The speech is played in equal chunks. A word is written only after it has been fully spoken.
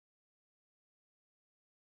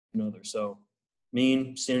another. So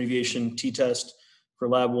mean, standard deviation, t-test for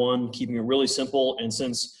lab 1, keeping it really simple. And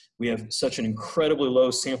since we have such an incredibly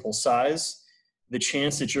low sample size, the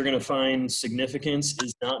chance that you're going to find significance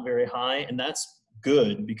is not very high. And that's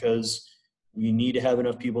good because you need to have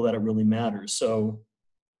enough people that it really matters. So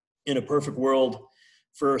in a perfect world,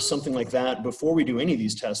 for something like that, before we do any of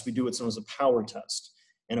these tests, we do what's known as a power test.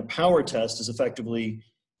 And a power test is effectively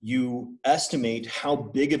you estimate how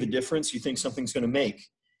big of a difference you think something's going to make.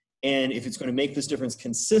 And if it's going to make this difference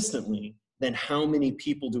consistently, then how many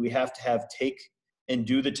people do we have to take and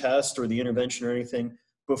do the test or the intervention or anything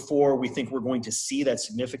before we think we're going to see that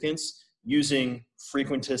significance using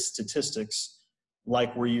frequentist statistics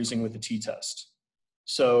like we're using with the t-test.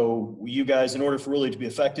 So you guys, in order for really to be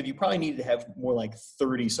effective, you probably need to have more like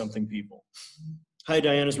 30-something people. Hi,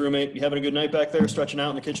 Diana's roommate. You having a good night back there, stretching out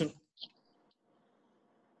in the kitchen?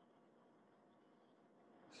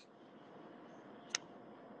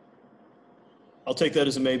 I'll take that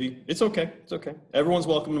as a maybe. It's okay. It's okay. Everyone's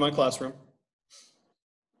welcome to my classroom.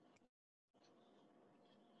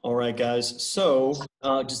 All right, guys. So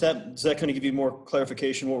does that kind of give you more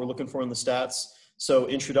clarification what we're looking for in the stats? So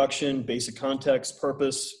introduction, basic context,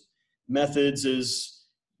 purpose, methods is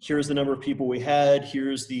here's the number of people we had,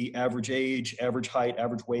 here's the average age, average height,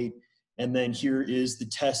 average weight, and then here is the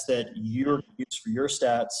test that you're going to use for your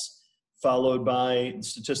stats, followed by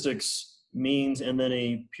statistics, means, and then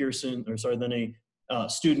a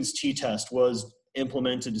student's t-test was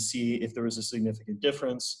implemented to see if there was a significant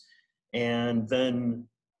difference, and then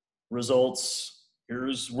results.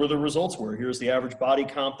 Here's where the results were. Here's the average body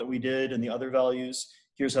comp that we did and the other values.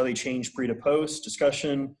 Here's how they changed pre to post.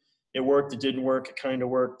 Discussion, it worked, it didn't work, it kind of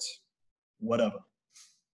worked, whatever.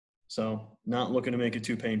 So not looking to make it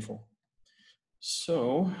too painful.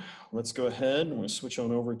 So let's go ahead. I'm going to switch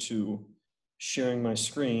on over to sharing my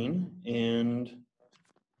screen, and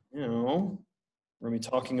we're going to be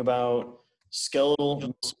talking about skeletal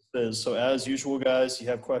muscle phys. So as usual, guys, you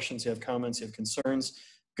have questions, you have comments, you have concerns,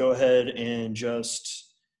 go ahead and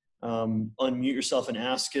just unmute yourself and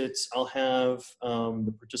ask it. I'll have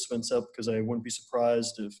the participants up because I wouldn't be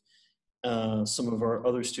surprised if some of our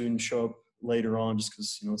other students show up later on, just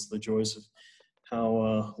because it's the joys of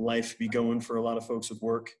how life be going for a lot of folks with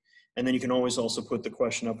work. And then you can always also put the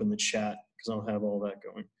question up in the chat because I'll have all that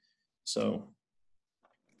going. So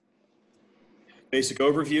basic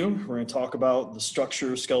overview, we're going to talk about the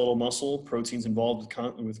structure of skeletal muscle, proteins involved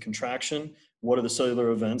with contraction, what are the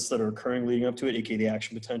cellular events that are occurring leading up to it, aka the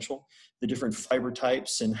action potential, the different fiber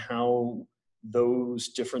types and how those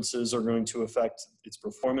differences are going to affect its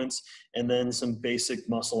performance, and then some basic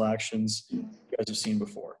muscle actions you guys have seen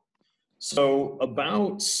before. So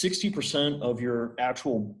about 60% of your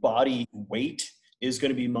actual body weight is going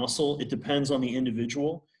to be muscle. It depends on the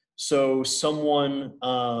individual. So someone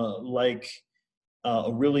like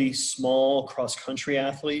a really small cross-country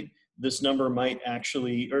athlete, this number might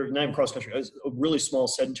actually, or not even cross-country, a really small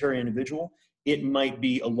sedentary individual, it might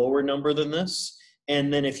be a lower number than this.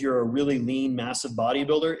 And then if you're a really lean, massive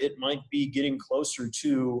bodybuilder, it might be getting closer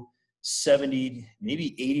to 70,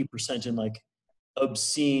 maybe 80% in like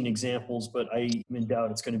obscene examples, but I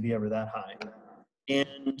doubt it's going to be ever that high.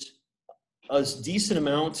 And a decent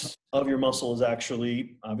amount of your muscle is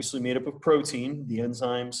actually obviously made up of protein, the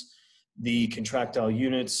enzymes, the contractile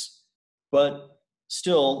units, but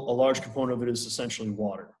still a large component of it is essentially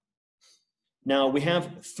water. Now we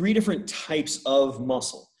have 3 different types of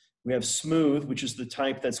muscle. We have smooth, which is the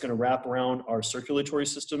type that's going to wrap around our circulatory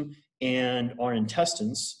system and our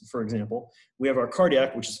intestines, for example. We have our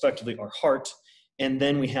cardiac, which is effectively our heart, and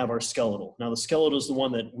then we have our skeletal. Now the skeletal is the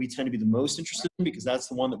one that we tend to be the most interested in because that's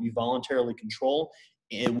the one that we voluntarily control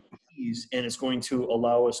and it's going to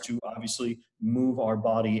allow us to obviously move our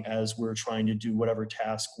body as we're trying to do whatever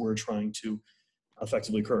task we're trying to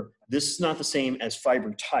effectively occur. This is not the same as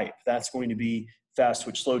fiber type. That's going to be fast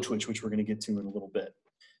twitch, slow twitch, which we're going to get to in a little bit.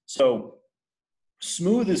 So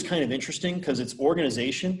smooth is kind of interesting because its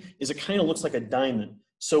organization is it kind of looks like a diamond.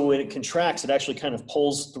 So when it contracts, it actually kind of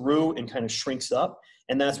pulls through and kind of shrinks up.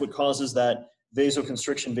 And that's what causes that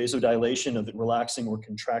vasoconstriction, vasodilation of it relaxing or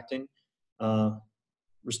contracting,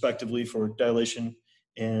 respectively, for dilation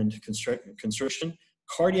and constriction.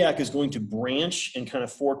 Cardiac is going to branch and kind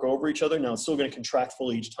of fork over each other. Now it's still going to contract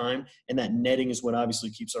fully each time, and that netting is what obviously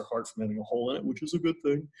keeps our heart from having a hole in it, which is a good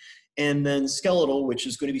thing. And then skeletal, which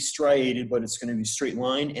is going to be striated, but it's going to be straight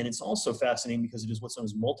line, and it's also fascinating because it is what's known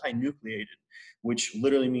as multinucleated, which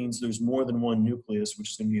literally means there's more than one nucleus,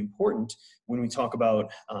 which is going to be important when we talk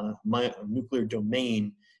about nuclear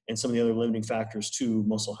domain and some of the other limiting factors to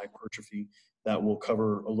muscle hypertrophy that we'll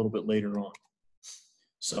cover a little bit later on.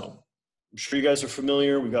 So I'm sure you guys are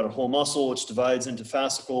familiar. We've got a whole muscle, which divides into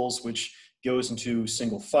fascicles, which goes into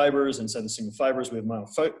single fibers. Inside the single fibers, we have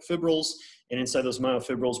myofibrils. And inside those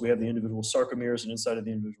myofibrils, we have the individual sarcomeres. And inside of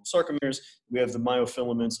the individual sarcomeres, we have the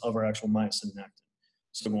myofilaments of our actual myosin and actin.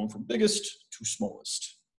 So going from biggest to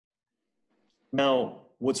smallest. Now,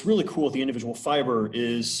 what's really cool with the individual fiber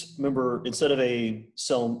is, remember, instead of a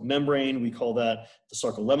cell membrane, we call that the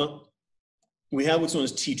sarcolemma. We have what's known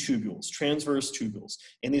as T-tubules, transverse tubules.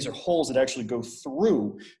 And these are holes that actually go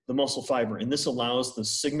through the muscle fiber. And this allows the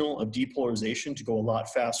signal of depolarization to go a lot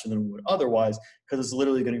faster than it would otherwise, because it's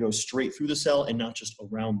literally going to go straight through the cell and not just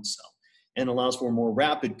around the cell, and allows for a more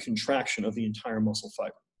rapid contraction of the entire muscle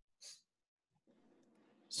fiber.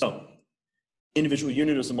 So, individual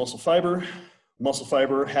unit is the muscle fiber. Muscle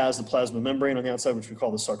fiber has the plasma membrane on the outside, which we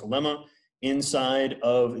call the sarcolemma. Instead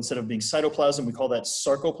of being cytoplasm, we call that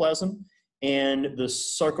sarcoplasm. And the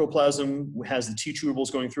sarcoplasm has the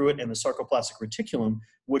T-tubules going through it and the sarcoplastic reticulum,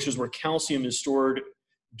 which is where calcium is stored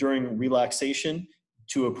during relaxation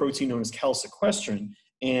to a protein known as calsequestrin.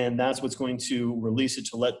 And that's what's going to release it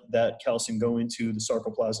to let that calcium go into the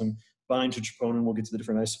sarcoplasm, bind to troponin, we'll get to the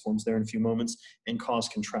different isoforms there in a few moments, and cause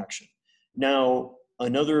contraction. Now,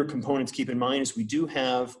 another component to keep in mind is we do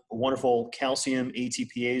have a wonderful calcium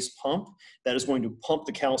ATPase pump that is going to pump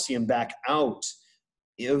the calcium back out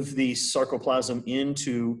of the sarcoplasm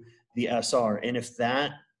into the SR. And if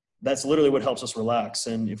that's literally what helps us relax.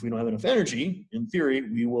 And if we don't have enough energy, in theory,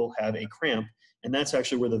 we will have a cramp. And that's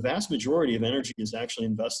actually where the vast majority of energy is actually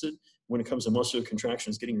invested when it comes to muscular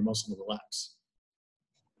contraction, is getting your muscle to relax.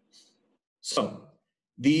 So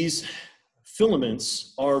these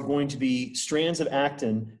filaments are going to be strands of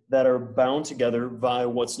actin that are bound together by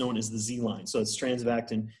what's known as the Z line. So it's strands of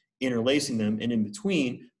actin interlacing them, and in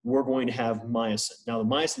between, we're going to have myosin. Now, the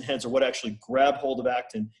myosin heads are what actually grab hold of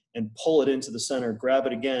actin and pull it into the center, grab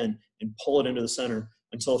it again, and pull it into the center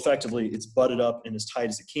until effectively it's butted up and as tight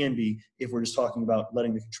as it can be if we're just talking about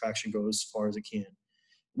letting the contraction go as far as it can.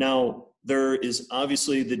 Now, there is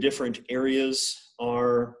obviously the different areas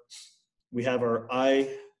we have our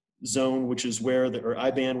I zone, which is or I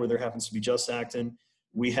band, where there happens to be just actin.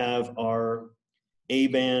 We have our A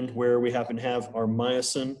band, where we happen to have our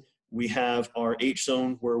myosin. We have our H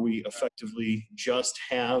zone, where we effectively just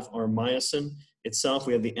have our myosin itself.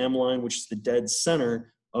 We have the M line, which is the dead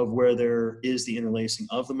center of where there is the interlacing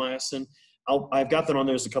of the myosin. I've got that on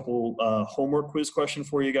there as a couple homework quiz question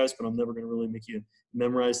for you guys, but I'm never going to really make you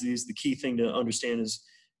memorize these. The key thing to understand is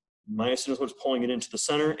myosin is what's pulling it into the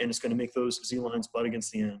center, and it's going to make those Z lines butt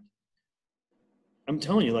against the end. I'm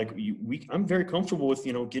telling you, like, I'm very comfortable with,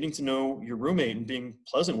 getting to know your roommate and being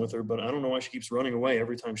pleasant with her, but I don't know why she keeps running away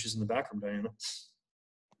every time she's in the back room, Diana.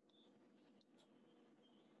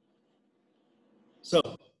 So,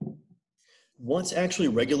 what's actually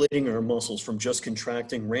regulating our muscles from just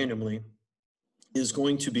contracting randomly is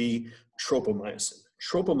going to be tropomyosin.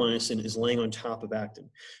 Tropomyosin is laying on top of actin.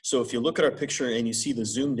 So if you look at our picture and you see the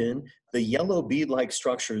zoomed in, the yellow bead-like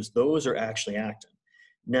structures, those are actually actin.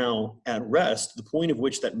 Now, at rest, the point of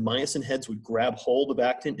which that myosin heads would grab hold of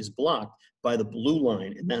actin is blocked by the blue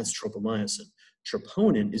line, and that's tropomyosin.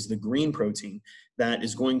 Troponin is the green protein that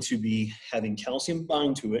is going to be having calcium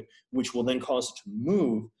bind to it, which will then cause it to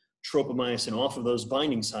move tropomyosin off of those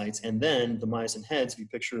binding sites, and then the myosin heads, if you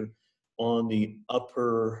picture on the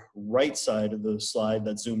upper right side of the slide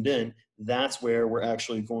that's zoomed in, that's where we're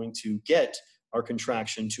actually going to get our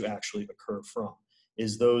contraction to actually occur from,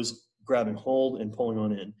 is those grabbing hold and pulling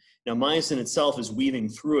on in. Now, myosin itself is weaving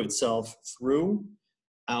through itself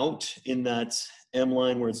out in that M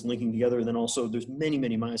line where it's linking together. And then also there's many,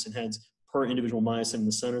 many myosin heads per individual myosin in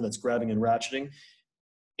the center that's grabbing and ratcheting.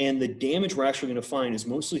 And the damage we're actually going to find is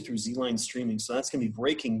mostly through Z-line streaming. So that's going to be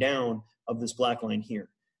breaking down of this black line here.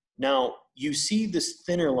 Now, you see this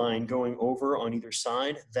thinner line going over on either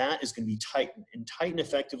side. That is going to be tighten. And tighten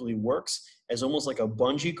effectively works as almost like a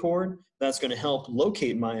bungee cord that's going to help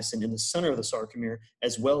locate myosin in the center of the sarcomere,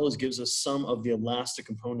 as well as gives us some of the elastic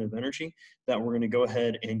component of energy that we're going to go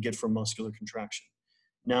ahead and get from muscular contraction.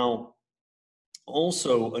 Now,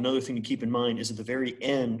 also, another thing to keep in mind is at the very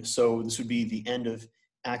end, so this would be the end of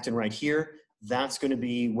actin right here, that's going to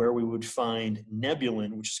be where we would find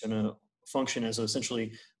nebulin, which is going to function as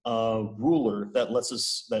essentially a ruler that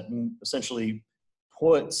essentially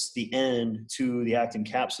puts the end to the actin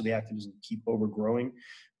cap so the actin doesn't keep overgrowing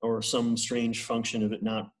or some strange function of it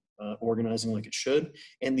not organizing like it should.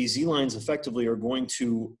 And these Z lines effectively are going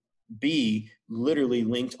to be literally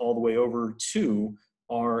linked all the way over to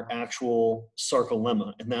our actual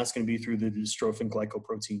sarcolemma, and that's going to be through the dystrophin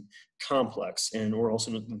glycoprotein complex, and or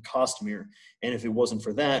also the costamere. And if it wasn't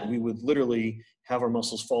for that, we would literally have our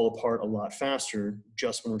muscles fall apart a lot faster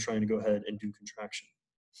just when we're trying to go ahead and do contraction.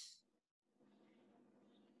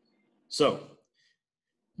 So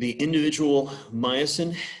the individual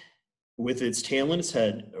myosin with its tail and its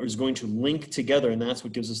head is going to link together, and that's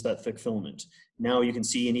what gives us that thick filament. Now you can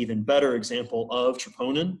see an even better example of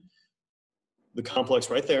troponin, the complex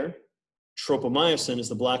right there. Tropomyosin is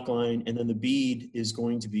the black line, and then the bead is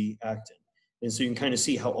going to be actin. And so you can kind of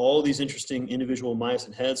see how all these interesting individual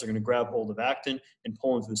myosin heads are going to grab hold of actin and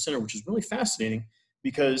pull into the center, which is really fascinating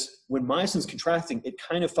because when myosin is contracting, it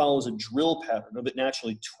kind of follows a drill pattern of it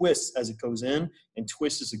naturally twists as it goes in and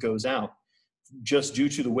twists as it goes out. Just due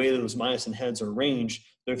to the way that those myosin heads are arranged,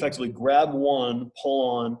 they effectively grab one, pull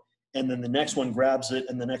on, and then the next one grabs it,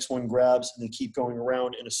 and the next one grabs, and they keep going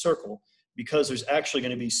around in a circle because there's actually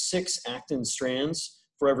going to be 6 actin strands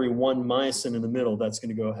for every 1 myosin in the middle that's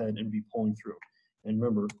going to go ahead and be pulling through. And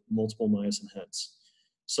remember, multiple myosin heads.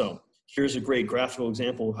 So here's a great graphical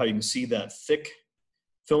example of how you can see that thick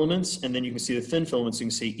filaments, and then you can see the thin filaments. You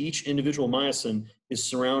can see each individual myosin is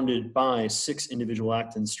surrounded by 6 individual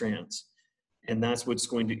actin strands. And that's what's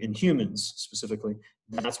going to, in humans specifically,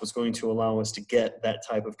 that's what's going to allow us to get that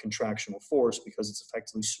type of contractional force because it's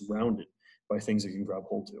effectively surrounded by things that you can grab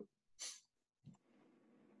hold to.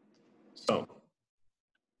 So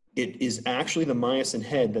it is actually the myosin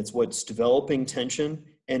head that's what's developing tension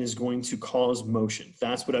and is going to cause motion.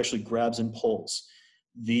 That's what actually grabs and pulls.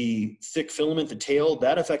 The thick filament, the tail,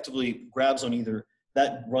 that effectively grabs on either,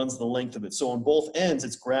 that runs the length of it. So on both ends,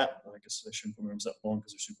 it's grab, I guess I shouldn't put my arms that long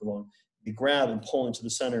because they're super long. They grab and pull into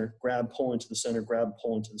the center, grab, pull into the center, grab,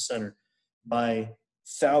 pull into the center by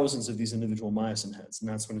thousands of these individual myosin heads. And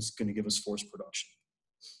that's when it's going to give us force production.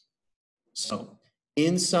 So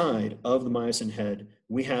inside of the myosin head,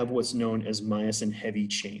 we have what's known as myosin heavy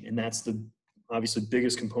chain. And that's the obviously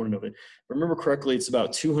biggest component of it. If I remember correctly, it's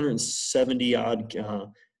about 270 odd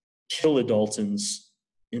kilodaltons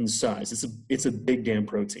in size. It's a big damn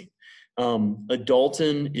protein. A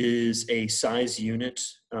dalton is a size unit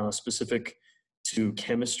specific to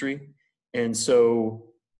chemistry. And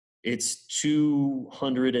so it's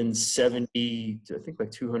 270, I think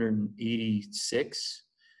like 286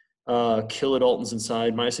 kilodaltons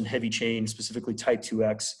inside. Myosin heavy chain, specifically type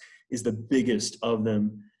 2X, is the biggest of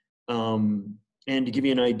them. And to give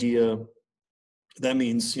you an idea, that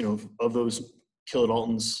means, you know, of those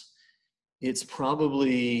kilodaltons, it's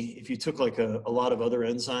probably, if you took like a lot of other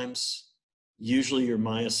enzymes, usually your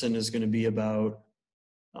myosin is going to be about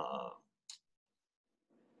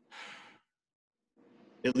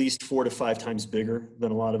at least 4 to 5 times bigger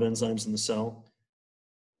than a lot of enzymes in the cell.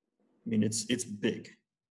 I mean, it's big.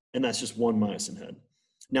 And that's just one myosin head.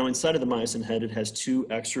 Now, inside of the myosin head, it has 2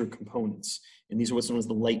 extra components. And these are what's known as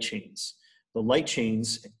the light chains. The light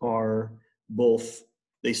chains are both,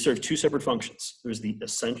 they serve 2 separate functions. There's the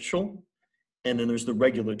essential, and then there's the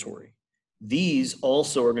regulatory. These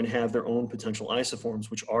also are going to have their own potential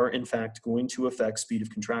isoforms, which are in fact going to affect speed of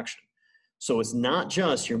contraction. So it's not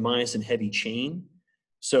just your myosin heavy chain.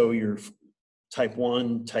 So your type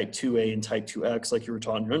 1, type 2A, and type 2X, like you were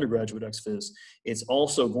taught in your undergraduate ex-phys, it's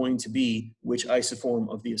also going to be which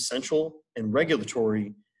isoform of the essential and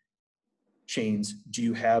regulatory chains do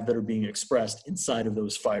you have that are being expressed inside of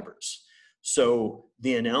those fibers. So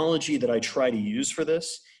the analogy that I try to use for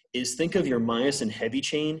this is think of your myosin heavy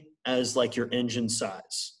chain as like your engine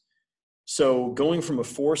size. So going from a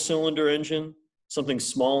 4-cylinder engine, something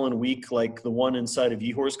small and weak like the one inside of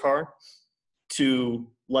Yehor's car, to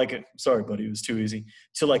like a, sorry buddy, it was too easy,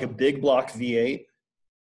 to like a big block V8,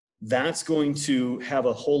 that's going to have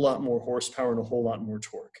a whole lot more horsepower and a whole lot more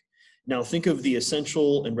torque. Now think of the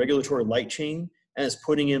essential and regulatory light chain as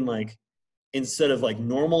putting in like, instead of like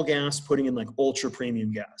normal gas, putting in like ultra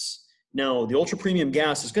premium gas. Now the ultra premium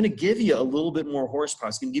gas is going to give you a little bit more horsepower.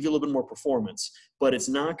 It's going to give you a little bit more performance, but it's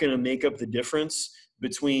not going to make up the difference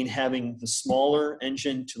between having the smaller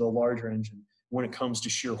engine to the larger engine when it comes to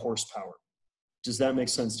sheer horsepower. Does that make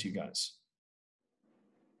sense to you guys?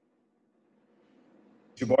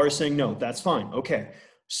 Jabbar is saying no, that's fine. Okay.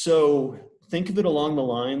 So think of it along the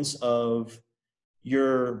lines of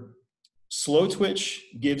your slow twitch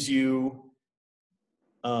gives you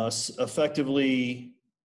effectively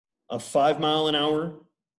a 5 mile an hour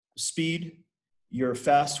speed. Your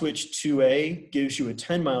fast twitch 2A gives you a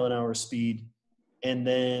 10 mile an hour speed. And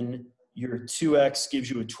then your 2X gives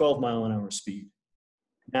you a 12 mile an hour speed.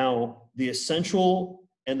 Now, the essential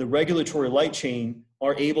and the regulatory light chain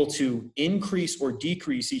are able to increase or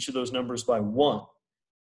decrease each of those numbers by 1.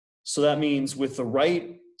 So that means with the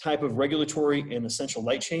right type of regulatory and essential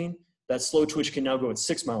light chain, that slow twitch can now go at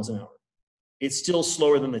 6 miles an hour. It's still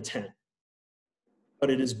slower than the 10, but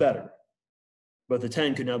it is better. But the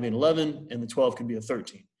 10 could now be an 11 and the 12 could be a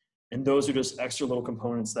 13. And those are just extra little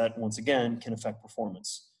components that, once again, can affect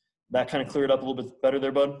performance. That kind of cleared up a little bit better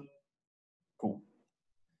there, bud? Cool.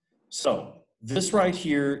 So this right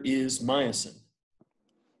here is myosin.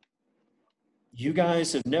 You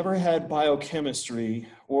guys have never had biochemistry,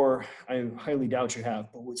 or I highly doubt you have,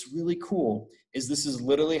 but what's really cool is this is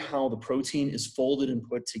literally how the protein is folded and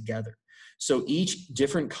put together. So each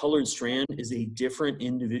different colored strand is a different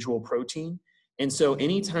individual protein. And so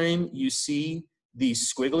anytime you see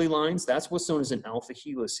these squiggly lines, that's what's known as an alpha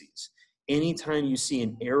helices. Anytime you see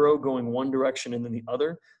an arrow going one direction and then the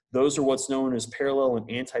other, those are what's known as parallel and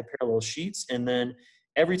anti-parallel sheets. And then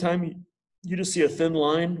every time you just see a thin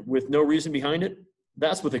line with no reason behind it,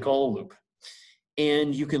 that's what they call a loop.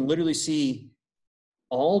 And you can literally see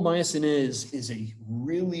all myosin is a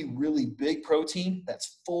really, really big protein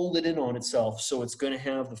that's folded in on itself. So it's going to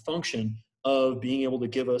have the function of being able to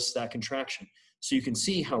give us that contraction. So you can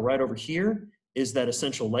see how right over here is that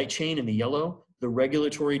essential light chain in the yellow. The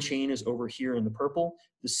regulatory chain is over here in the purple.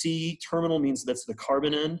 The C terminal means that's the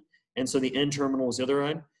carbon end. And so the N terminal is the other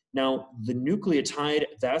end. Now, the nucleotide,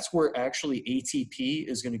 that's where actually ATP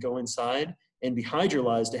is going to go inside and be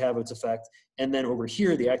hydrolyzed to have its effect. And then over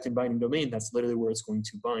here, the actin binding domain, that's literally where it's going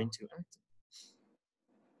to bind to actin.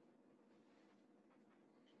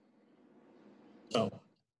 So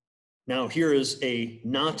now here is a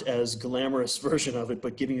not as glamorous version of it,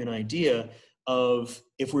 but giving you an idea of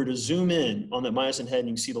if we're to zoom in on that myosin head and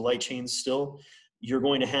you see the light chains still, you're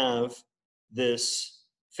going to have this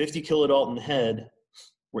 50 kilodalton head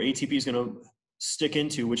where ATP is going to stick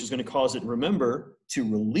into, which is going to cause it, remember, to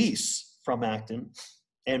release from actin.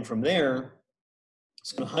 And from there,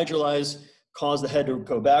 it's going to hydrolyze, cause the head to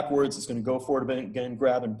go backwards. It's going to go forward again,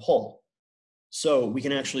 grab and pull. So we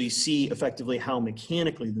can actually see effectively how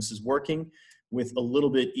mechanically this is working with a little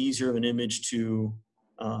bit easier of an image to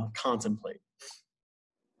contemplate.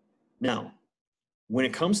 Now, when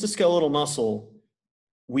it comes to skeletal muscle,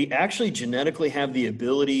 we actually genetically have the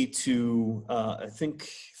ability to, I think,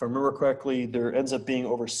 if I remember correctly, there ends up being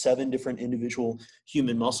over 7 different individual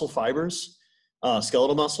human muscle fibers,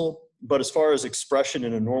 skeletal muscle. But as far as expression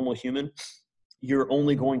in a normal human, you're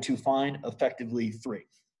only going to find effectively 3.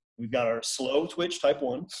 We've got our slow twitch type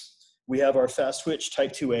 1, we have our fast twitch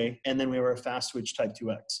type 2A, and then we have our fast twitch type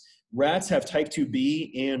 2X. Rats have type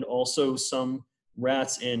 2B, and also some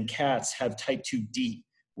rats and cats have type 2D,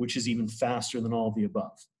 which is even faster than all of the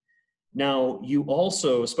above. Now, you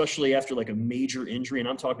also, especially after like a major injury, and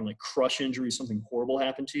I'm talking like crush injury, something horrible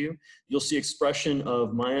happened to you, you'll see expression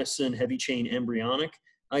of myosin heavy chain embryonic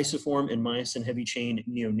isoform and myosin heavy chain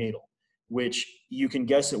neonatal, which you can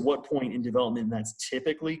guess at what point in development that's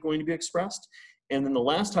typically going to be expressed. And then the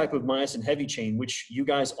last type of myosin heavy chain, which you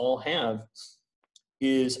guys all have,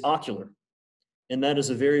 is ocular. And that is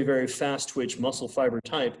a very, very fast twitch muscle fiber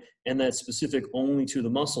type, and that's specific only to the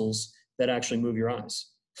muscles that actually move your eyes.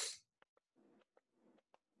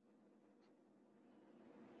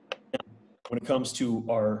 Now, when it comes to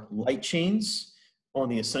our light chains, on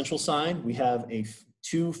the essential side, we have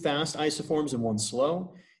 2 fast isoforms and 1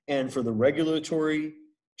 slow. And for the regulatory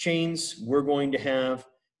chains, we're going to have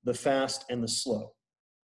the fast and the slow.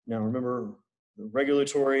 Now remember, the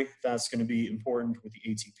regulatory, that's going to be important with the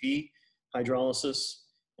ATP hydrolysis.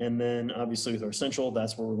 And then obviously with our essential,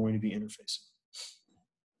 that's where we're going to be interfacing.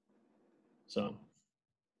 So,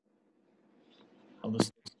 I'll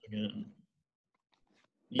just again.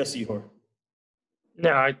 Yes, Ihor.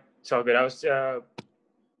 No, it's all good. I was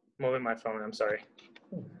moving my phone. I'm sorry.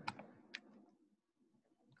 I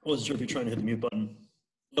wasn't sure if you're trying to hit the mute button.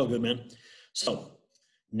 Oh, good, man. So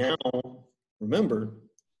now, remember,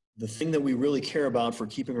 the thing that we really care about for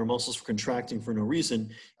keeping our muscles from contracting for no reason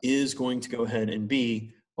is going to go ahead and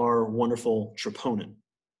be our wonderful troponin.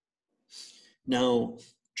 Now,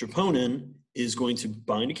 troponin is going to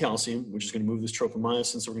bind to calcium, which is going to move this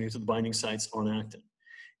tropomyosin, so we're going to get to the binding sites on actin.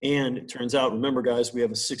 And it turns out, remember guys, we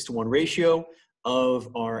have a 6-to-1 ratio of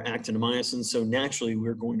our actin to myosin, so naturally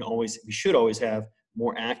we should always have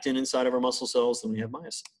more actin inside of our muscle cells than we have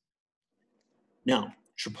myosin. Now,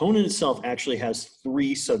 troponin itself actually has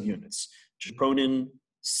 3 subunits. Troponin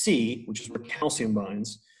C, which is where calcium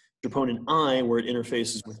binds, troponin I, where it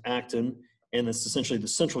interfaces with actin, and that's essentially the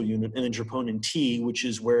central unit, and then troponin T, which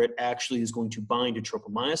is where it actually is going to bind to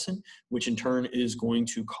tropomyosin, which in turn is going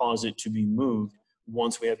to cause it to be moved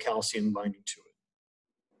once we have calcium binding to it.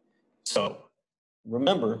 So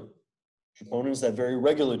remember, troponin is that very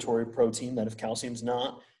regulatory protein that if calcium's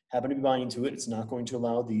not happen to be binding to it, it's not going to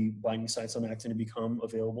allow the binding sites on actin to become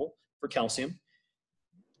available for calcium.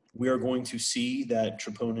 We are going to see that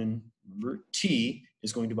troponin T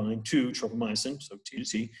is going to bind to tropomyosin, so T to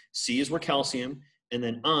T. C is where calcium, and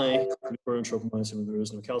then I, tropomyosin where there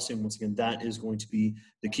is no calcium. Once again, that is going to be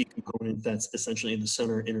the key component that's essentially in the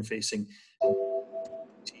center interfacing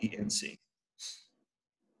T and C.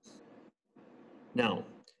 Now,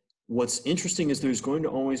 what's interesting is there's going to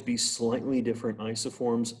always be slightly different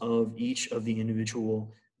isoforms of each of the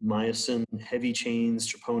individual myosin, heavy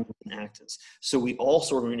chains, troponin, and actins. So we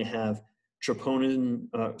also are going to have tropomyosin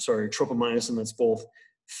that's both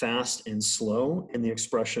fast and slow, and the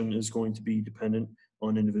expression is going to be dependent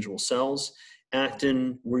on individual cells.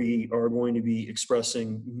 Actin, we are going to be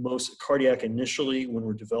expressing most cardiac initially when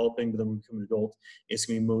we're developing, but then when we become an adult, it's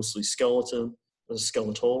going to be mostly skeletal.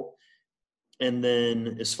 And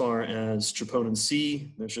then as far as troponin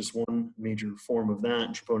C, there's just one major form of that.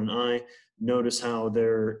 Troponin I, notice how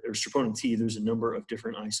there's troponin T, there's a number of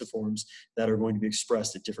different isoforms that are going to be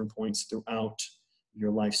expressed at different points throughout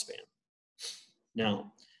your lifespan.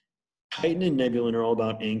 Now, chitin and nebulin are all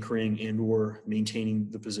about anchoring and or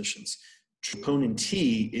maintaining the positions. Troponin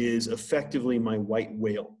T is effectively my white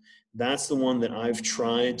whale. That's the one that I've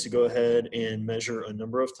tried to go ahead and measure a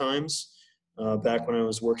number of times. Back when I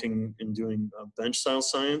was working and doing bench style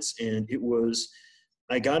science, and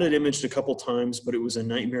I got it imaged a couple times, but it was a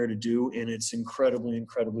nightmare to do, and it's incredibly,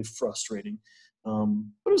 incredibly frustrating. But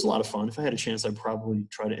it was a lot of fun. If I had a chance, I'd probably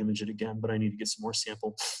try to image it again, but I need to get some more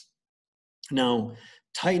sample. Now,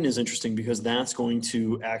 titin is interesting because that's going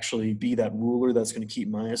to actually be that ruler that's going to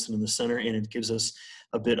keep myosin in the center, and it gives us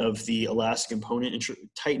a bit of the elastic component. And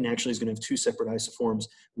titin actually is going to have two separate isoforms,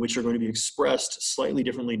 which are going to be expressed slightly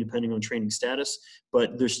differently depending on training status,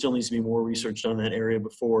 but there still needs to be more research done in that area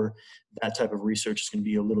before that type of research is going to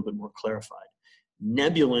be a little bit more clarified.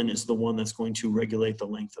 Nebulin is the one that's going to regulate the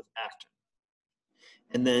length of actin.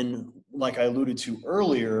 And then, like I alluded to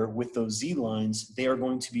earlier with those Z lines, they are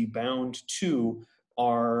going to be bound to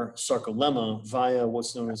our sarcolemma via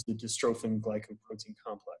what's known as the dystrophin glycoprotein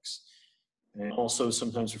complex, and also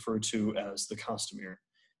sometimes referred to as the costamere.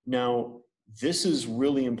 Now, this is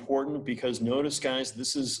really important because notice, guys,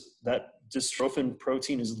 that dystrophin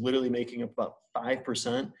protein is literally making up about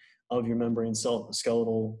 5% of your membrane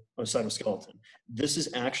skeletal or cytoskeleton. This is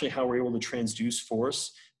actually how we're able to transduce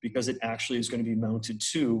force, because it actually is going to be mounted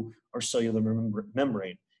to our cellular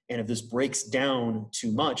membrane. And if this breaks down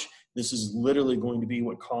too much, this is literally going to be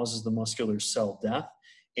what causes the muscular cell death.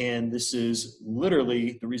 And this is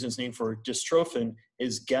literally the reason it's named for dystrophin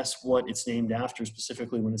is, guess what it's named after,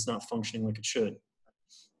 specifically when it's not functioning like it should.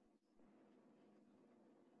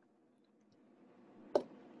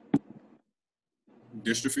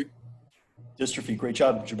 Dystrophy. Dystrophy. Great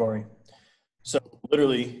job, Jabari. So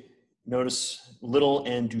literally, notice Little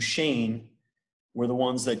and Duchenne were the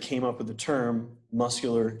ones that came up with the term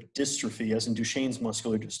muscular dystrophy, as in Duchenne's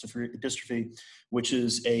muscular dystrophy, which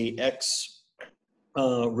is a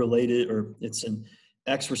it's an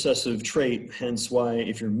X recessive trait, hence why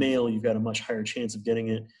if you're male, you've got a much higher chance of getting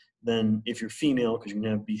it than if you're female, because you're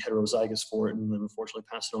going to be heterozygous for it and then unfortunately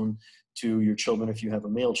pass it on to your children if you have a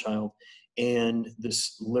male child. And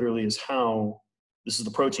this literally is this is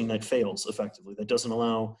the protein that fails effectively, that doesn't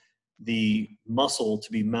allow the muscle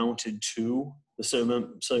to be mounted to the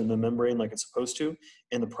cellular membrane like it's supposed to.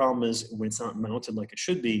 And the problem is when it's not mounted like it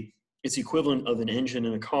should be, it's equivalent of an engine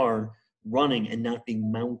in a car running and not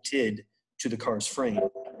being mounted to the car's frame.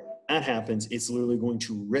 That happens, it's literally going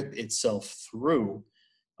to rip itself through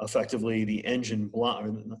effectively the engine block,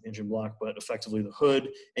 or not engine block, but effectively the hood,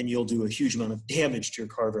 and you'll do a huge amount of damage to your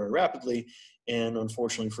car very rapidly. And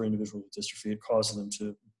unfortunately for individuals with dystrophy, it causes them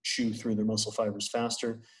to chew through their muscle fibers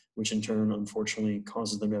faster, which in turn, unfortunately,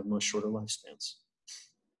 causes them to have much shorter lifespans.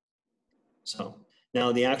 So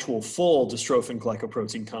now the actual full dystrophin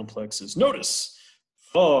glycoprotein complex is, notice,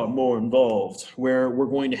 far more involved, where we're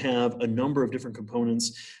going to have a number of different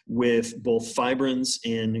components with both fibrins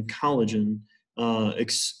and collagen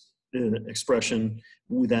expression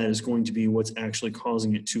that is going to be what's actually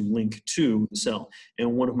causing it to link to the cell.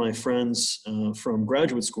 And one of my friends from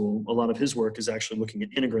graduate school, a lot of his work is actually looking at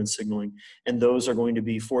integrin signaling, and those are going to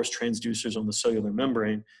be force transducers on the cellular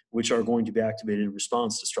membrane, which are going to be activated in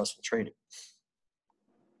response to stressful training.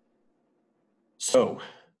 So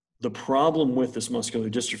the problem with this muscular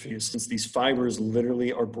dystrophy is, since these fibers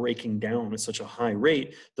literally are breaking down at such a high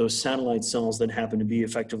rate, those satellite cells that happen to be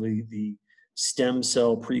effectively the stem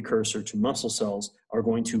cell precursor to muscle cells are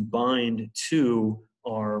going to bind to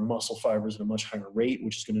our muscle fibers at a much higher rate,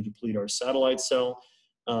 which is going to deplete our satellite cell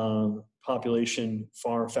population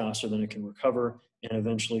far faster than it can recover, and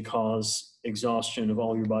eventually cause exhaustion of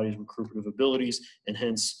all your body's recuperative abilities, and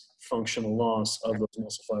hence functional loss of those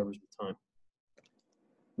muscle fibers with time.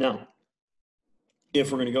 Now,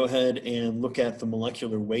 if we're going to go ahead and look at the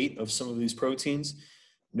molecular weight of some of these proteins,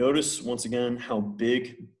 notice once again how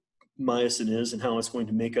big myosin is and how it's going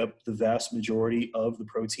to make up the vast majority of the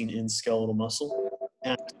protein in skeletal muscle.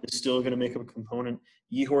 Actin is still going to make up a component.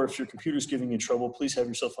 Yehor, if your computer's giving you trouble, please have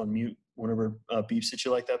yourself on mute whenever beeps at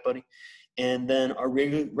you like that, buddy. And then our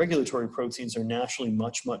regulatory proteins are naturally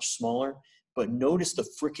much, much smaller, but notice the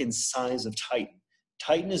freaking size of Titin.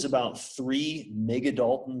 Titin is about 3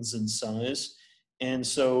 megadaltons in size. And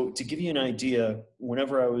so to give you an idea,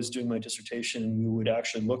 whenever I was doing my dissertation, we would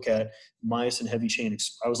actually look at myosin heavy chain,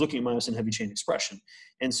 I was looking at myosin heavy chain expression.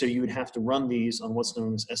 And so you would have to run these on what's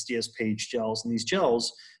known as SDS page gels. And these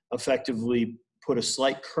gels effectively put a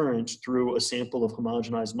slight current through a sample of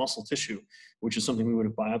homogenized muscle tissue, which is something we would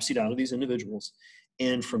have biopsied out of these individuals.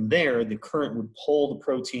 And from there, the current would pull the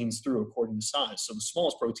proteins through according to size. So the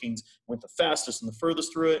smallest proteins went the fastest and the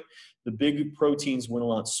furthest through it. The big proteins went a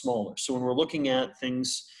lot smaller. So when we're looking at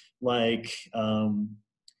things like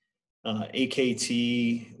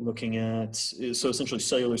AKT, looking at, so essentially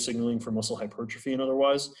cellular signaling for muscle hypertrophy and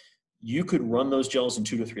otherwise, you could run those gels in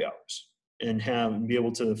 2 to 3 hours and be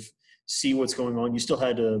able to see what's going on. You still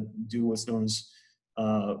had to do what's known as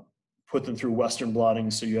put them through Western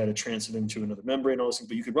blotting, so you had to transfer them to another membrane, all those things,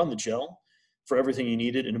 but you could run the gel for everything you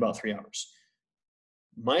needed in about 3 hours.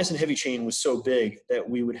 Myosin heavy chain was so big that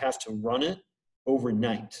we would have to run it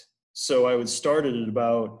overnight. So I would start it at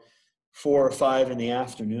about 4 or 5 in the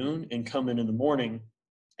afternoon and come in the morning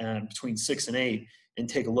between 6 and 8 and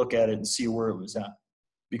take a look at it and see where it was at,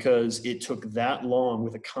 because it took that long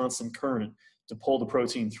with a constant current to pull the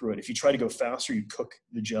protein through it. If you try to go faster, you cook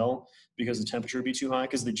the gel because the temperature would be too high,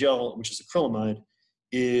 because the gel, which is acrylamide,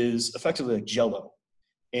 is effectively like Jell-O.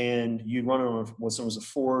 And you'd run on what's known as a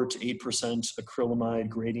 4 to 8% acrylamide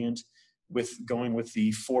gradient, with going with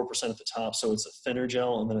the 4% at the top. So it's a thinner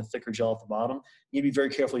gel and then a thicker gel at the bottom. You'd be very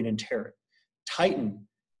careful you didn't tear it. Titin,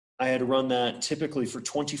 I had to run that typically for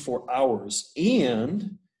 24 hours.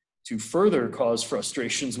 And to further cause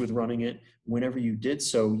frustrations with running it, whenever you did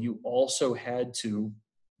so, you also had to,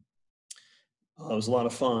 it was a lot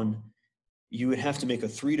of fun, you would have to make a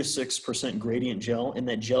 3 to 6% gradient gel, and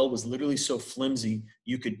that gel was literally so flimsy,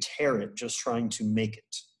 you could tear it just trying to make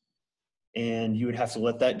it. And you would have to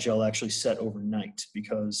let that gel actually set overnight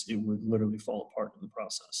because it would literally fall apart in the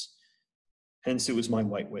process. Hence, it was my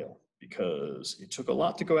white whale, because it took a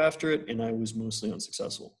lot to go after it, and I was mostly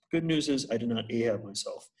unsuccessful. Good news is I did not Ahab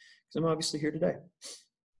myself, because I'm obviously here today.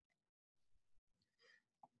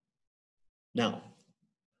 Now,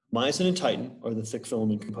 myosin and titin are the thick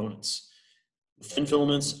filament components. The thin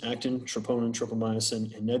filaments, actin, troponin,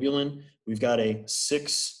 tropomyosin, and nebulin, we've got a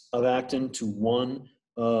 6 of actin to 1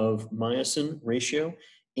 of myosin ratio,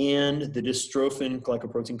 and the dystrophin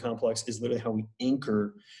glycoprotein complex is literally how we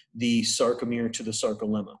anchor the sarcomere to the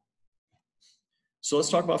sarcolemma. So let's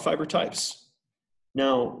talk about fiber types.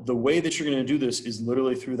 Now, the way that you're going to do this is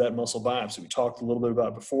literally through that muscle biopsy. We talked a little bit about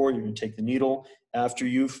it before. You're going to take the needle after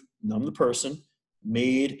you've numbed the person,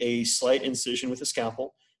 made a slight incision with a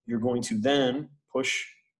scalpel. You're going to then push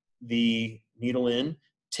the needle in,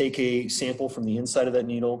 take a sample from the inside of that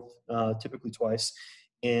needle, typically twice,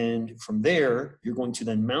 and from there, you're going to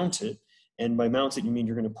then mount it. And by mount it, you mean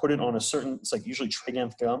you're going to put it on a certain, it's like usually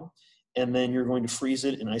Triganth gum, and then you're going to freeze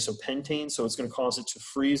it in isopentane. So it's going to cause it to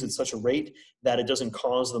freeze at such a rate that it doesn't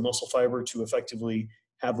cause the muscle fiber to effectively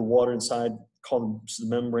have the water inside, cause the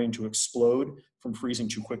membrane to explode from freezing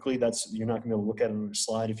too quickly. You're not going to be able to look at it on a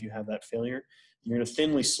slide if you have that failure. You're going to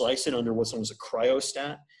thinly slice it under what's known as a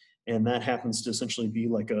cryostat. And that happens to essentially be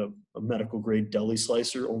like a medical grade deli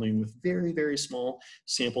slicer, only with very, very small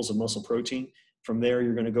samples of muscle protein. From there,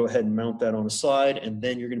 you're going to go ahead and mount that on a slide, and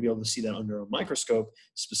then you're going to be able to see that under a microscope,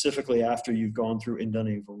 specifically after you've gone through and done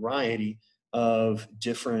a variety of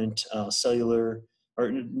different cellular, or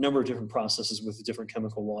a number of different processes with different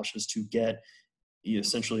chemical washes to get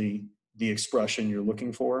essentially the expression you're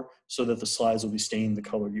looking for, so that the slides will be stained the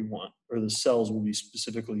color you want, or the cells will be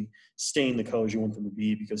specifically stained the colors you want them to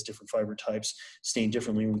be, because different fiber types stain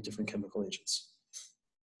differently with different chemical agents.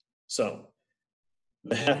 So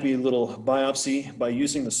the happy little biopsy, by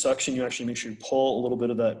using the suction, you actually make sure you pull a little bit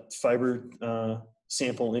of that fiber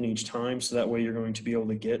sample in each time, so that way you're going to be able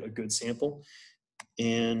to get a good sample.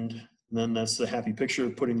 And then that's the happy picture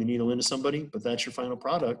of putting the needle into somebody, but that's your final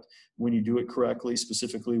product when you do it correctly,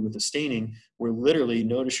 specifically with the staining, where literally,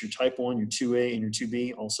 notice your type 1, your 2A, and your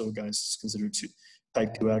 2B. Also, guys, it's considered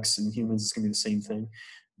type 2X in humans, it's going to be the same thing.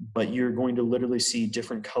 but you're going to literally see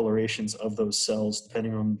different colorations of those cells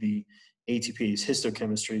depending on the ATPase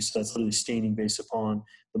histochemistry. So that's literally staining based upon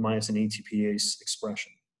the myosin ATPase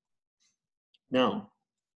expression. Now,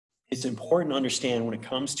 it's important to understand when it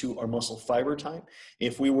comes to our muscle fiber type,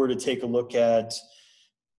 if we were to take a look at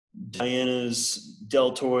Diana's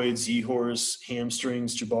deltoids, Ehor's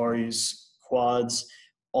hamstrings, Jabari's quads,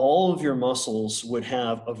 all of your muscles would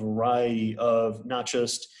have a variety of not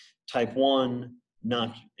just type 1,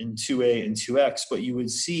 not in 2A and 2X, but you would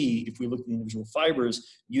see, if we look at the individual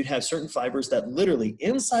fibers, you'd have certain fibers that literally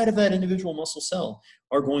inside of that individual muscle cell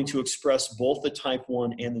are going to express both the type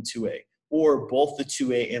 1 and the 2A, or both the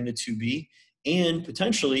 2A and the 2B, and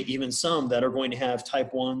potentially even some that are going to have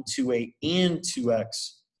type 1, 2A, and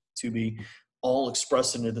 2X, 2B, all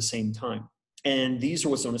expressed at the same time. And these are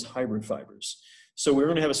what's known as hybrid fibers. So we're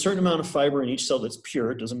going to have a certain amount of fiber in each cell that's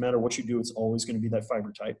pure. It doesn't matter what you do, it's always going to be that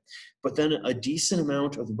fiber type. But then a decent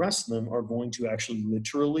amount of the rest of them are going to actually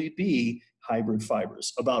literally be hybrid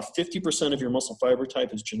fibers. About 50% of your muscle fiber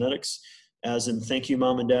type is genetics, as in thank you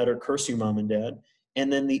mom and dad or curse you mom and dad.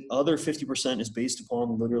 And then the other 50% is based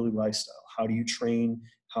upon literally lifestyle. How do you train?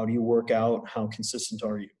 How do you work out? How consistent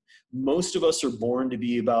are you? Most of us are born to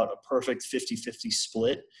be about a perfect 50-50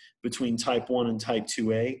 split between type 1 and type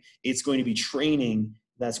 2A. It's going to be training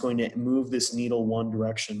that's going to move this needle one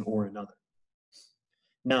direction or another.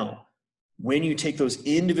 Now, when you take those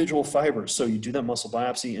individual fibers, so you do that muscle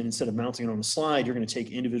biopsy, and instead of mounting it on a slide, you're going to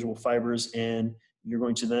take individual fibers and you're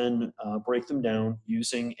going to then break them down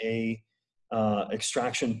using a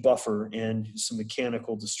extraction buffer and some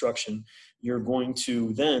mechanical destruction. You're going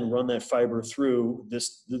to then run that fiber through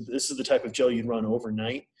this. This is the type of gel you'd run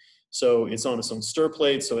overnight. So it's on its own stir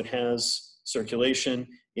plate, so it has circulation.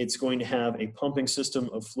 It's going to have a pumping system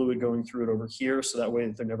of fluid going through it over here, so that way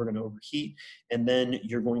they're never going to overheat. And then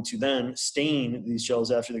you're going to then stain these gels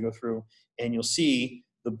after they go through, and you'll see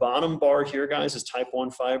the bottom bar here, guys, is type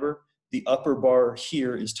 1 fiber. The upper bar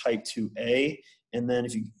here is type 2A, and then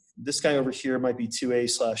if you this guy over here might be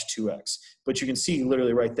 2A/2X, but you can see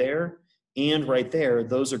literally right there and right there,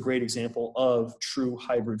 those are great example of true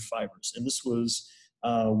hybrid fibers. And this was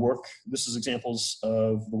this is examples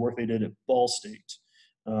of the work they did at Ball State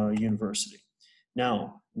University.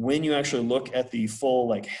 Now, when you actually look at the full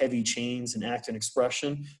like heavy chains and actin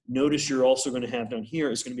expression, notice you're also going to have down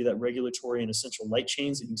here is going to be that regulatory and essential light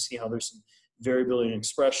chains. And you can see how there's some variability in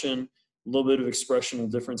expression, a little bit of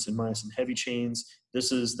expressional difference in myosin heavy chains.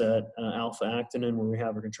 This is that alpha-actinin where we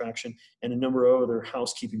have a contraction, and a number of other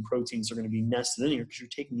housekeeping proteins are going to be nested in here because you're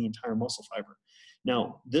taking the entire muscle fiber.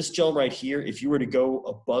 Now, this gel right here, if you were to go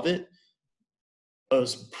above it,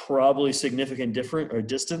 is probably significant different or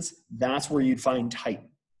distance. That's where you'd find titan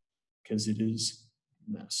because it is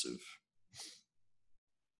massive.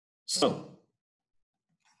 So,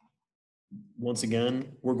 once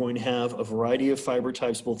again, we're going to have a variety of fiber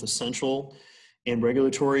types, both essential and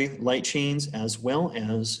regulatory light chains, as well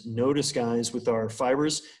as, notice guys, with our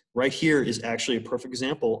fibers, right here is actually a perfect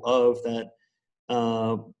example of that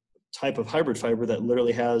type of hybrid fiber that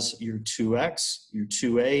literally has your 2X, your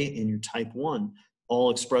 2A, and your type 1 all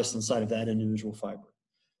expressed inside of that individual fiber.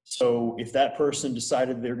 So if that person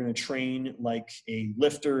decided they're going to train like a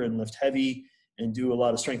lifter and lift heavy and do a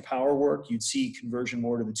lot of strength power work, you'd see conversion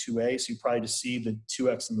more to the 2A. So you probably just see the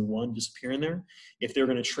 2X and the 1 disappear in there. If they're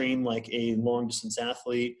going to train like a long distance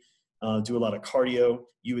athlete, do a lot of cardio,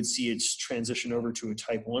 you would see it transition over to a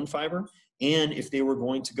type 1 fiber. And if they were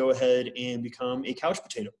going to go ahead and become a couch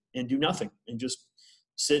potato and do nothing and just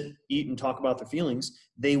sit, eat, and talk about their feelings,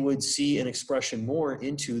 they would see an expression more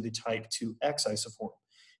into the type 2X isoform.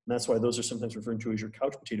 And that's why those are sometimes referred to as your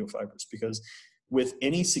couch potato fibers, because with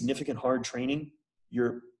any significant hard training,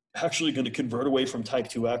 you're actually going to convert away from type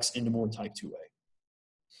 2X into more type 2A.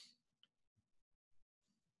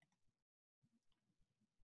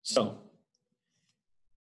 So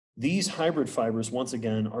these hybrid fibers, once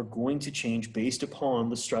again, are going to change based upon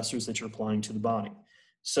the stressors that you're applying to the body.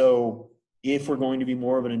 So if we're going to be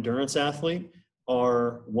more of an endurance athlete,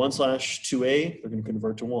 our 1/2A, they're going to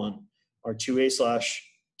convert to 1. Our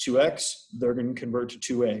 2A/2X, they're going to convert to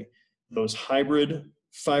 2A. Those hybrid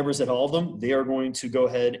fibers at all of them, they are going to go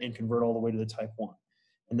ahead and convert all the way to the type 1.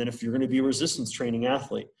 And then if you're going to be a resistance training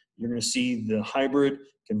athlete, you're going to see the hybrid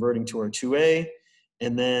converting to our 2A,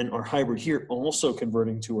 and then our hybrid here also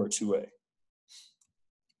converting to our 2A.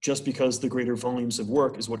 Just because the greater volumes of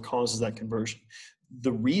work is what causes that conversion.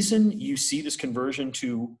 The reason you see this conversion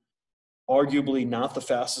to arguably not the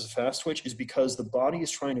fastest fast twitch is because the body is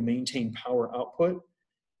trying to maintain power output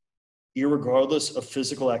irregardless of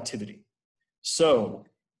physical activity. So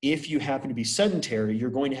if you happen to be sedentary, you're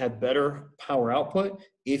going to have better power output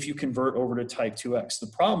if you convert over to type 2X. The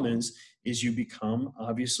problem is you become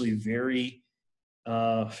obviously you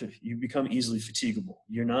become easily fatigable.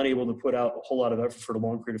 You're not able to put out a whole lot of effort for a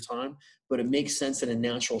long period of time, but it makes sense in a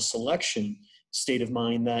natural selection state of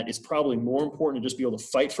mind that it's probably more important to just be able to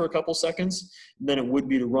fight for a couple seconds than it would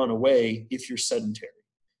be to run away if you're sedentary.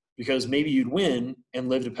 Because maybe you'd win and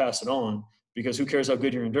live to pass it on, because who cares how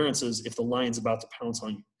good your endurance is if the lion's about to pounce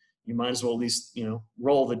on you? You might as well at least,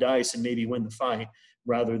 roll the dice and maybe win the fight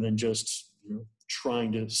rather than just,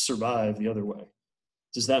 trying to survive the other way.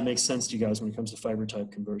 Does that make sense to you guys when it comes to fiber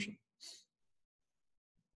type conversion?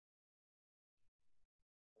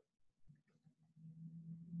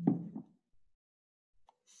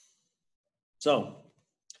 So,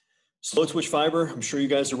 slow twitch fiber, I'm sure you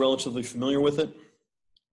guys are relatively familiar with it.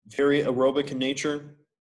 Very aerobic in nature.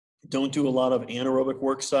 Don't do a lot of anaerobic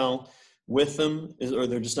work style with them, or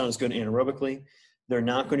they're just not as good anaerobically. They're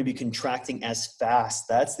not going to be contracting as fast.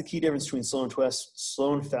 That's the key difference between slow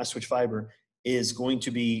and fast twitch fiber is going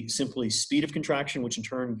to be simply speed of contraction, which in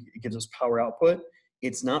turn gives us power output.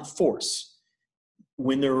 It's not force.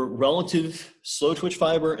 When they're relative, slow twitch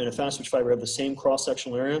fiber and a fast twitch fiber have the same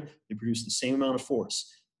cross-sectional area, they produce the same amount of force.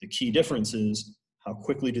 The key difference is how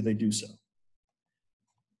quickly do they do so.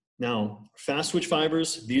 Now, fast twitch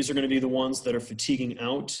fibers, these are going to be the ones that are fatiguing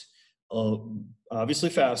out obviously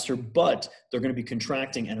faster, but they're going to be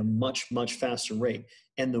contracting at a much, much faster rate.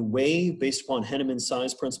 And the way, based upon Henneman's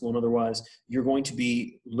size principle and otherwise, you're going to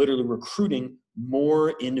be literally recruiting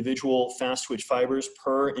more individual fast twitch fibers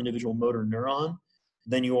per individual motor neuron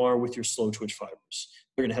than you are with your slow twitch fibers.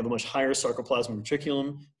 They're going to have a much higher sarcoplasmic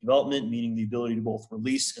reticulum development, meaning the ability to both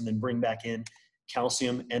release and then bring back in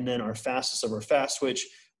calcium. And then our fastest of our fast twitch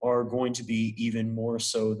are going to be even more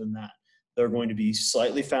so than that. They're going to be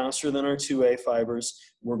slightly faster than our 2A fibers.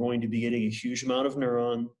 We're going to be getting a huge amount of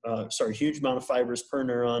huge amount of fibers per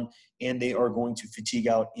neuron, and they are going to fatigue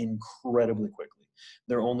out incredibly quickly.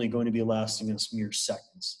 They're only going to be lasting us mere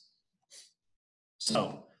seconds.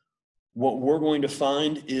 So what we're going to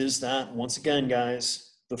find is that, once again,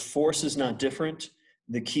 guys, the force is not different.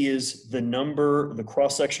 The key is the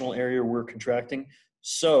cross-sectional area we're contracting.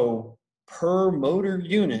 So per motor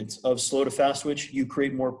unit of slow to fast twitch, you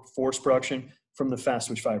create more force production from the fast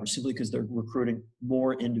twitch fibers, simply because they're recruiting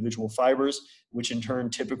more individual fibers, which in turn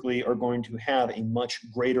typically are going to have a much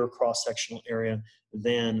greater cross-sectional area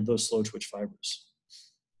than those slow twitch fibers.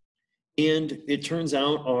 And it turns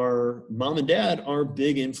out our mom and dad are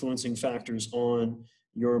big influencing factors on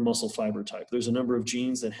your muscle fiber type. There's a number of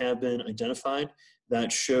genes that have been identified that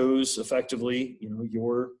shows effectively,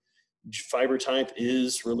 your fiber type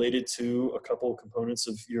is related to a couple of components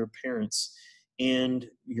of your parents, and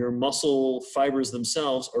your muscle fibers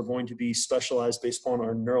themselves are going to be specialized based upon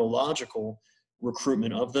our neurological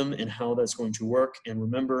recruitment of them and how that's going to work. And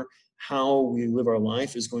remember, how we live our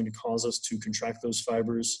life is going to cause us to contract those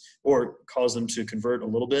fibers or cause them to convert a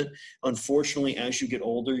little bit. Unfortunately, as you get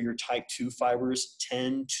older, your type 2 fibers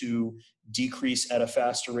tend to decrease at a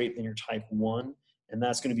faster rate than your type 1. And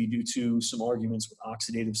that's going to be due to some arguments with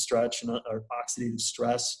oxidative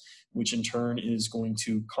stress, which in turn is going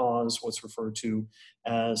to cause what's referred to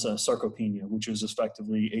as sarcopenia, which is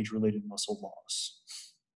effectively age-related muscle loss.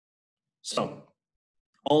 So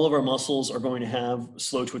all of our muscles are going to have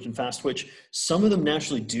slow twitch and fast twitch. Some of them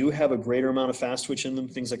naturally do have a greater amount of fast twitch in them,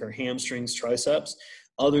 things like our hamstrings, triceps.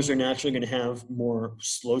 Others are naturally going to have more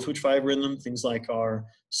slow twitch fiber in them, things like our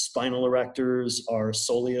spinal erectors, our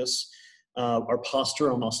soleus. Our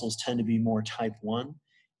postural muscles tend to be more type 1.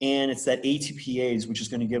 And it's that ATPase, which is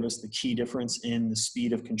going to give us the key difference in the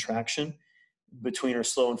speed of contraction between our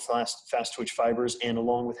slow and fast twitch fibers, and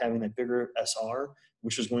along with having that bigger SR,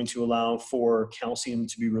 which is going to allow for calcium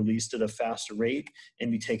to be released at a faster rate and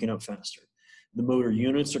be taken up faster. The motor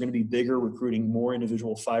units are going to be bigger, recruiting more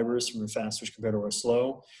individual fibers from the fast twitch compared to our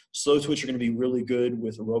slow. Slow twitch are going to be really good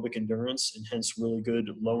with aerobic endurance and hence really good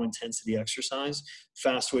low intensity exercise.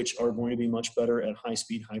 Fast twitch are going to be much better at high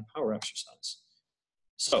speed, high power exercise.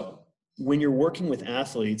 So when you're working with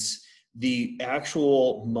athletes, the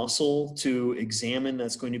actual muscle to examine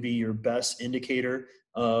that's going to be your best indicator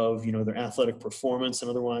of their athletic performance and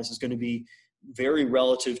otherwise is going to be very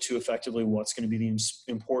relative to effectively what's going to be the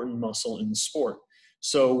important muscle in the sport.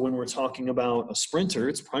 So when we're talking about a sprinter,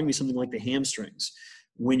 it's probably be something like the hamstrings.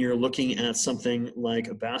 When you're looking at something like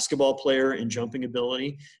a basketball player and jumping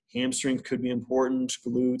ability, hamstrings could be important.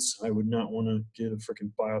 Glutes, I would not want to get a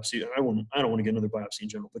freaking biopsy. I don't want to get another biopsy in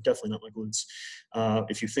general, but definitely not my glutes.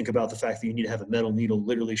 If you think about the fact that you need to have a metal needle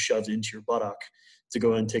literally shoved into your buttock to go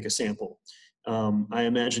ahead and take a sample. I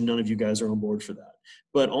imagine none of you guys are on board for that.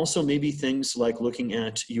 But also maybe things like looking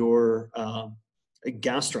at your a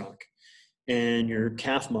gastroc and your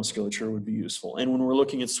calf musculature would be useful. And when we're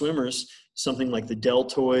looking at swimmers, something like the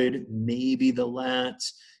deltoid, maybe the lat,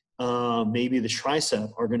 maybe the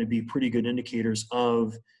tricep are going to be pretty good indicators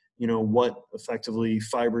of, what effectively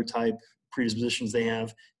fiber type predispositions they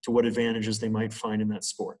have to what advantages they might find in that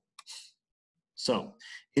sport. So,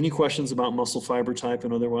 any questions about muscle fiber type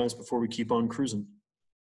and otherwise before we keep on cruising?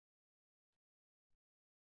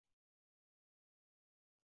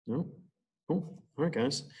 No? Cool. All right,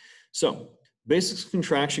 guys. So, basics of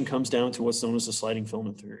contraction comes down to what's known as the sliding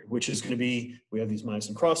filament theory, which is going to be, we have these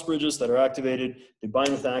myosin cross bridges that are activated, they bind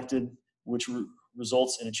with actin, which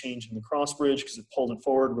results in a change in the cross bridge because it pulls it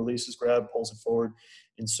forward, releases, grab, pulls it forward,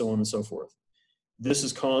 and so on and so forth. This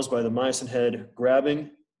is caused by the myosin head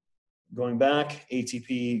grabbing, going back,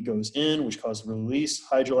 ATP goes in, which causes release,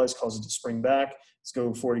 hydrolyze causes it to spring back, let's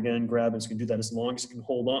go forward again, grab, and it's going to do that as long as it can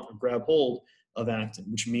hold on, grab hold of actin,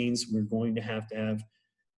 which means we're going to have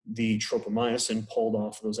the tropomyosin pulled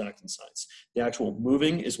off of those actin sites. The actual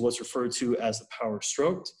moving is what's referred to as the power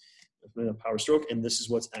stroke, and this is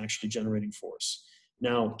what's actually generating force.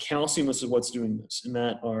 Now, calcium is what's doing this, and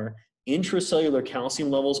that our intracellular calcium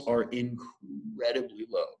levels are incredibly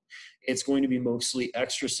low. It's going to be mostly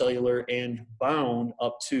extracellular and bound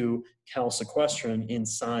up to calsequestrin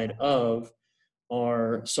inside of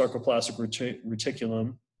our sarcoplastic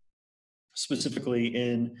reticulum, specifically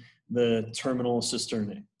in the terminal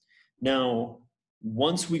cisternae. Now,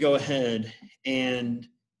 once we go ahead and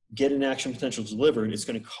get an action potential delivered, it's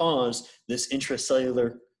going to cause this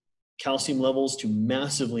intracellular calcium levels to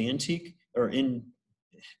massively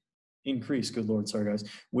increase, good Lord, sorry guys,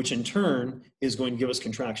 which in turn is going to give us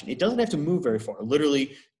contraction. It doesn't have to move very far,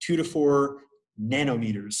 literally 2 to 4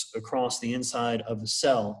 nanometers across the inside of the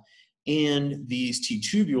cell. And these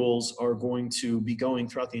T-tubules are going to be going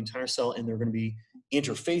throughout the entire cell, and they're going to be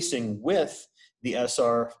interfacing with the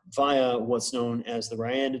SR via what's known as the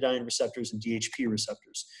ryanodine receptors and DHP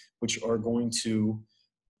receptors, which are going to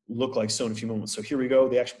look like so in a few moments. So here we go.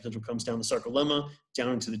 The action potential comes down the sarcolemma,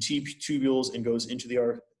 down into the T-tubules, and goes into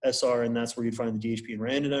the SR, and that's where you'd find the DHP and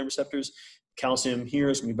ryanodine receptors. Calcium here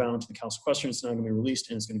is going to be bound to the calsequestrin. It's now going to be released,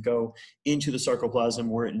 and it's going to go into the sarcoplasm,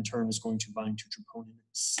 where it in turn is going to bind to troponin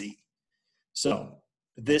C. So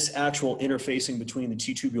this actual interfacing between the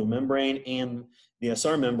T-tubule membrane and the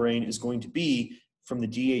SR membrane is going to be from the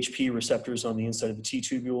DHP receptors on the inside of the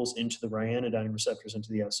T-tubules into the ryanodine receptors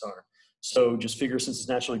into the SR. So just figure, since it's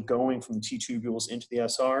naturally going from the T-tubules into the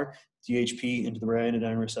SR, DHP into the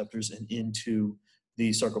ryanodine receptors and into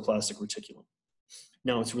the sarcoplastic reticulum.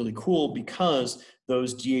 Now it's really cool because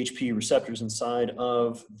those DHP receptors inside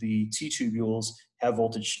of the T-tubules have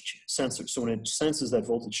voltage sensors. So when it senses that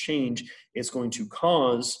voltage change, it's going to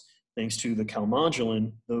cause, thanks to the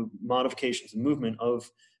calmodulin, the modifications and movement of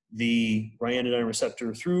the ryanodine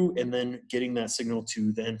receptor through, and then getting that signal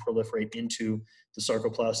to then proliferate into the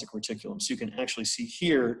sarcoplastic reticulum. So you can actually see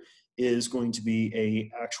here is going to be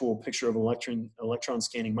a actual picture of electron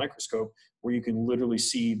scanning microscope, where you can literally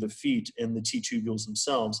see the feet and the T-tubules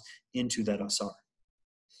themselves into that SR.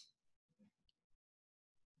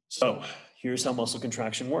 So here's how muscle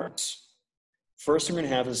contraction works. First thing we're going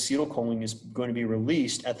to have is acetylcholine is going to be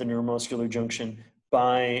released at the neuromuscular junction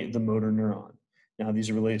by the motor neuron. Now, these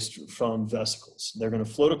are released from vesicles. They're going to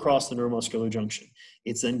float across the neuromuscular junction.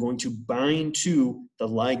 It's then going to bind to the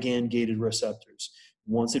ligand-gated receptors.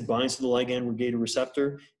 Once it binds to the ligand-gated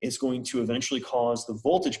receptor, it's going to eventually cause the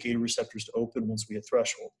voltage-gated receptors to open once we hit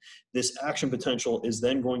threshold. This action potential is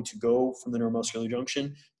then going to go from the neuromuscular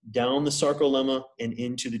junction down the sarcolemma and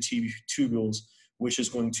into the tubules, which is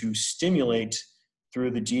going to stimulate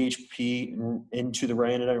through the DHP into the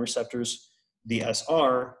ryanodine receptors, the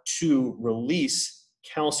SR, to release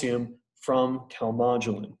calcium from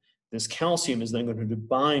calmodulin. This calcium is then going to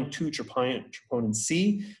bind to troponin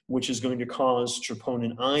C, which is going to cause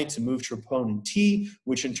troponin I to move troponin T,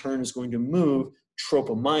 which in turn is going to move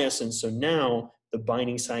tropomyosin. So now the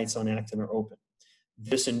binding sites on actin are open.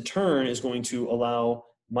 This in turn is going to allow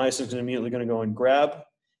myosin is immediately going to go and grab,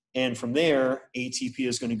 and from there, ATP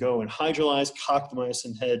is going to go and hydrolyze, cock the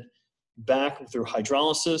myosin head back through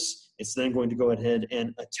hydrolysis. It's then going to go ahead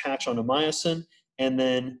and attach onto myosin, and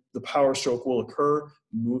then the power stroke will occur,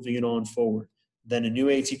 moving it on forward. Then a new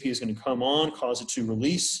ATP is going to come on, cause it to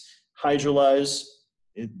release, hydrolyze,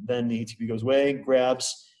 then the ATP goes away,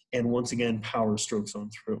 grabs, and once again, power strokes on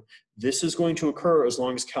through. This is going to occur as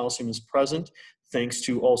long as calcium is present, thanks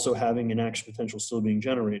to also having an action potential still being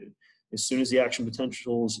generated. As soon as the action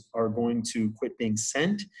potentials are going to quit being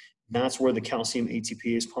sent, that's where the calcium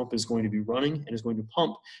ATPase pump is going to be running, and is going to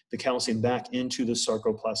pump the calcium back into the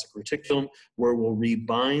sarcoplastic reticulum, where it will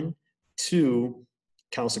rebind to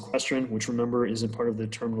calsequestrin, which remember is a part of the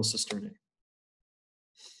terminal cisternae.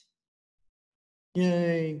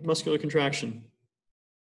 Yay, muscular contraction.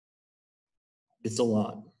 It's a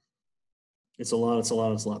lot. It's a lot, it's a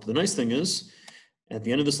lot, it's a lot. But the nice thing is, at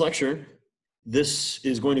the end of this lecture, this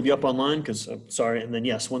is going to be up online because, and then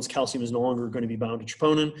yes, once calcium is no longer going to be bound to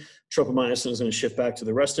troponin, tropomyosin is going to shift back to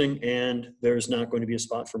the resting, and there's not going to be a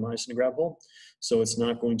spot for myosin to grab hold. So it's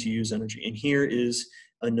not going to use energy. And here is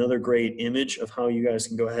another great image of how you guys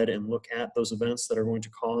can go ahead and look at those events that are going to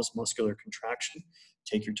cause muscular contraction.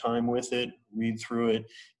 Take your time with it, read through it,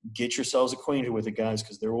 get yourselves acquainted with it, guys,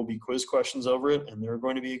 because there will be quiz questions over it, and there are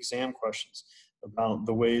going to be exam questions about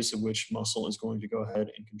the ways in which muscle is going to go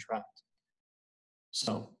ahead and contract.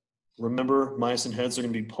 So remember, myosin heads are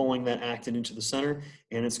going to be pulling that actin into the center,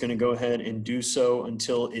 and it's going to go ahead and do so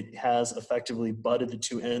until it has effectively butted the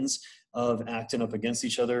two ends of actin up against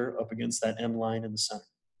each other, up against that M line in the center.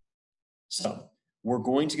 So we're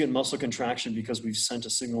going to get muscle contraction because we've sent a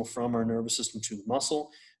signal from our nervous system to the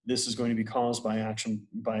muscle. This is going to be caused by action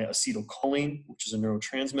by acetylcholine, which is a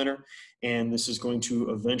neurotransmitter, and this is going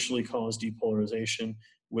to eventually cause depolarization,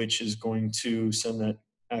 which is going to send that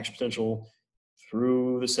action potential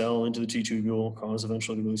through the cell into the T-tubule, cause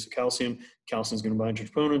eventually the release of calcium. Calcium is going to bind to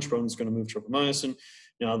troponin. Troponin is going to move tropomyosin.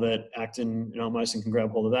 Now that myosin can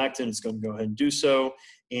grab hold of actin, it's going to go ahead and do so,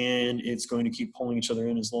 and it's going to keep pulling each other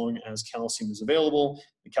in as long as calcium is available.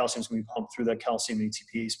 The calcium is going to be pumped through that calcium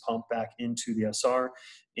ATPase, pumped back into the SR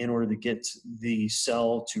in order to get the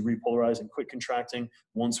cell to repolarize and quit contracting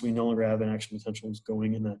once we no longer have an action potential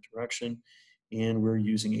going in that direction, and we're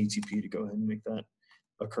using ATP to go ahead and make that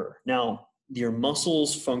occur. Now, your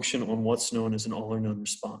muscles function on what's known as an all or none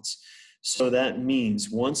response. So that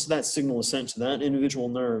means once that signal is sent to that individual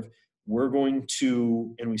nerve, we're going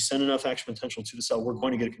to, and we send enough action potential to the cell, we're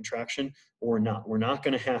going to get a contraction or not. We're not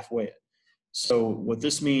going to halfway it. So what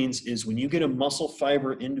this means is when you get a muscle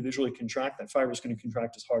fiber individually contract, that fiber is going to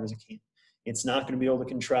contract as hard as it can. It's not going to be able to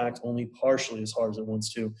contract only partially as hard as it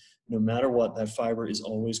wants to. No matter what, that fiber is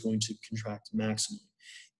always going to contract maximally.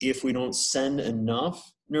 If we don't send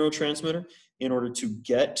enough neurotransmitter in order to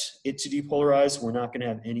get it to depolarize, we're not going to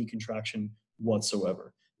have any contraction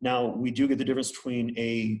whatsoever. Now, we do get the difference between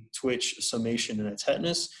a twitch, summation, and a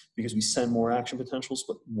tetanus because we send more action potentials,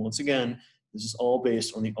 but once again, this is all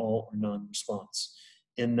based on the all or none response.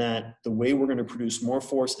 In that the way we're going to produce more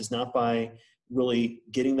force is not by really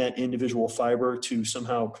getting that individual fiber to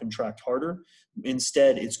somehow contract harder.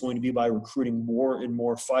 Instead, it's going to be by recruiting more and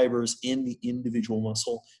more fibers in the individual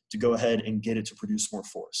muscle to go ahead and get it to produce more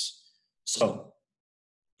force. So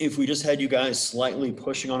if we just had you guys slightly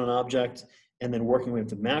pushing on an object and then working with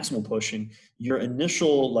the maximal pushing, your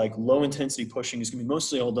initial low intensity pushing is going to be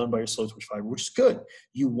mostly all done by your slow twitch fiber, which is good.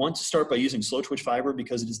 You want to start by using slow twitch fiber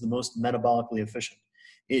because it is the most metabolically efficient.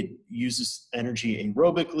 It uses energy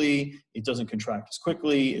aerobically, it doesn't contract as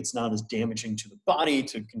quickly, it's not as damaging to the body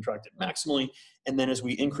to contract it maximally. And then as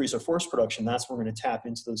we increase our force production, that's when we're going to tap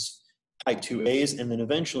into those type 2As and then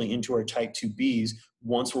eventually into our type 2Bs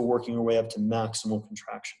once we're working our way up to maximal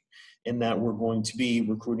contraction. And that we're going to be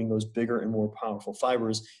recruiting those bigger and more powerful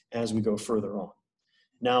fibers as we go further on.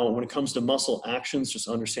 Now, when it comes to muscle actions, just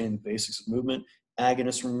understanding the basics of movement.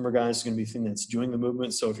 Agonist, remember guys, is going to be the thing that's doing the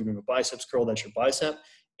movement. So if you're doing a biceps curl, that's your bicep.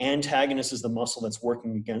 Antagonist is the muscle that's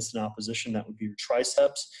working against an opposition. That would be your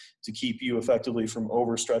triceps to keep you effectively from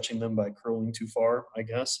overstretching them by curling too far, I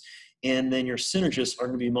guess. And then your synergists are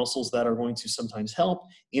going to be muscles that are going to sometimes help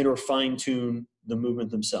and or fine-tune the movement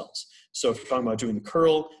themselves. So if you're talking about doing the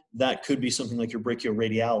curl, that could be something like your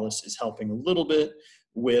brachioradialis is helping a little bit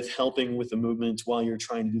with helping with the movement while you're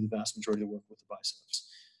trying to do the vast majority of the work with the biceps.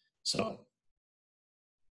 So,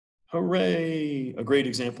 hooray! A great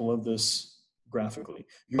example of this graphically.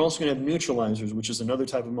 You're also going to have neutralizers, which is another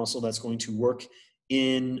type of muscle that's going to work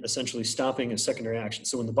in essentially stopping a secondary action.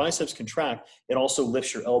 So when the biceps contract, it also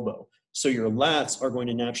lifts your elbow. So your lats are going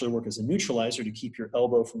to naturally work as a neutralizer to keep your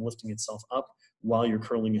elbow from lifting itself up while you're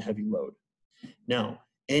curling a heavy load. Now,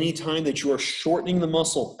 anytime that you are shortening the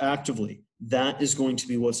muscle actively, that is going to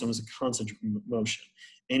be what's known as a concentric motion.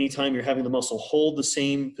 Anytime you're having the muscle hold the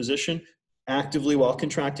same position actively while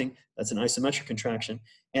contracting, that's an isometric contraction.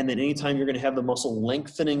 And then anytime you're going to have the muscle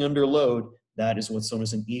lengthening under load, that is what's known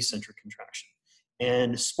as an eccentric contraction.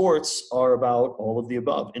 And sports are about all of the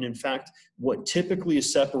above. And in fact, what typically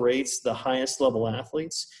separates the highest level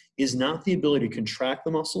athletes is not the ability to contract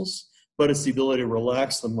the muscles, but it's the ability to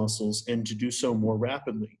relax the muscles and to do so more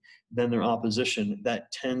rapidly than their opposition.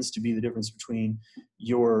 That tends to be the difference between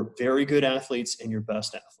your very good athletes and your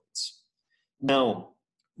best athletes. Now,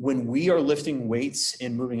 when we are lifting weights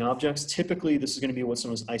and moving objects, typically this is going to be what's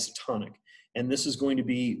known as isotonic. And this is going to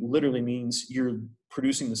be literally means you're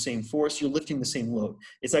producing the same force, you're lifting the same load.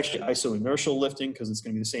 It's actually iso-inertial lifting because it's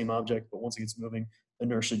going to be the same object, but once it gets moving,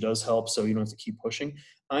 inertia does help, so you don't have to keep pushing.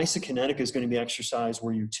 Isokinetic is going to be exercise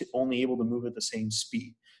where you're only able to move at the same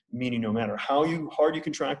speed, meaning no matter how hard you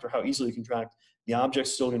contract or how easily you contract, the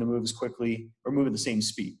object's still going to move as quickly or move at the same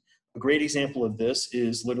speed. A great example of this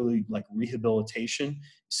is literally like rehabilitation,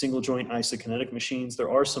 single joint isokinetic machines. There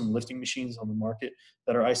are some lifting machines on the market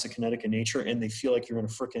that are isokinetic in nature, and they feel like you're in a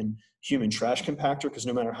freaking human trash compactor because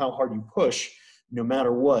no matter how hard you push, no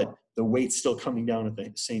matter what, the weight's still coming down at the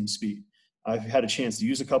same speed. I've had a chance to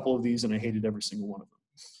use a couple of these, and I hated every single one of them.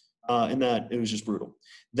 In that it was just brutal.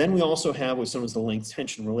 Then we also have what's known as the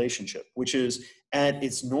length-tension relationship, which is at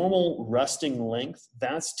its normal resting length,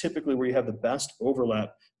 that's typically where you have the best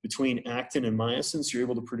overlap between actin and myosin, so you're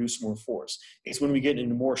able to produce more force. It's when we get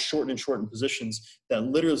into more shortened positions that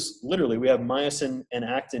literally we have myosin and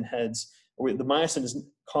actin heads, or the myosin has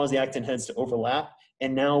caused the actin heads to overlap,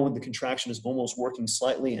 and now the contraction is almost working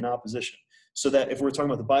slightly in opposition. So that if we're talking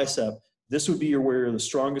about the bicep, this would be where you're the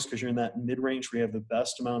strongest because you're in that mid-range where you have the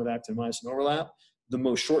best amount of actin myosin overlap. The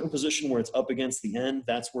most shortened position where it's up against the end,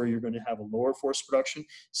 that's where you're going to have a lower force production,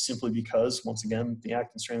 simply because, once again, the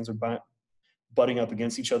actin strands are butting up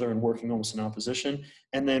against each other and working almost in opposition.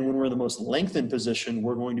 And then when we're in the most lengthened position,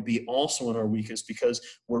 we're going to be also in our weakest because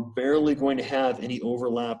we're barely going to have any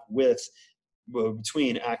overlap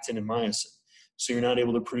between actin and myosin. So you're not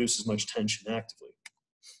able to produce as much tension actively.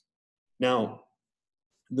 Now,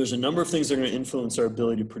 there's a number of things that are going to influence our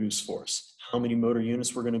ability to produce force. How many motor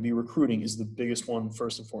units we're going to be recruiting is the biggest one,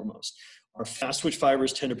 first and foremost. Our fast twitch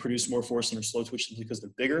fibers tend to produce more force than our slow twitch simply because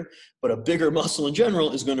they're bigger, but a bigger muscle in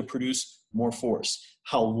general is going to produce more force.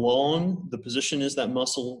 How long the position is that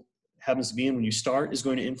muscle happens to be in when you start is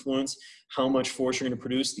going to influence how much force you're going to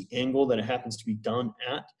produce. The angle that it happens to be done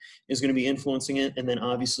at is going to be influencing it, and then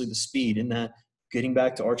obviously the speed. In that, getting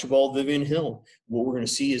back to Archibald Vivian Hill, what we're going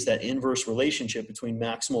to see is that inverse relationship between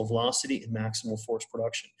maximal velocity and maximal force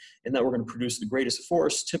production, and that we're going to produce the greatest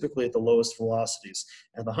force typically at the lowest velocities.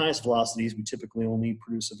 At the highest velocities, we typically only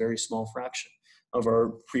produce a very small fraction of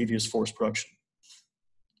our previous force production.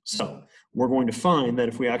 So we're going to find that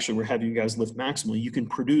if we actually were having you guys lift maximally, you can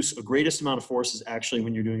produce a greatest amount of forces actually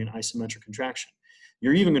when you're doing an isometric contraction.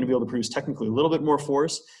 You're even going to be able to produce technically a little bit more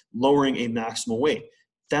force, lowering a maximal weight.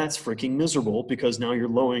 That's freaking miserable because now you're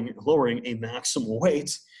lowering a maximal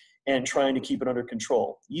weight and trying to keep it under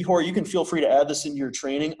control. Ihor, you can feel free to add this into your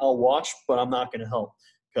training. I'll watch, but I'm not going to help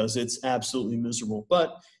because it's absolutely miserable.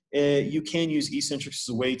 But you can use eccentrics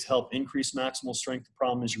as a way to help increase maximal strength. The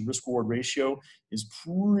problem is your risk-reward ratio is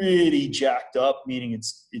pretty jacked up, meaning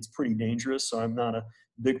it's pretty dangerous. So I'm not a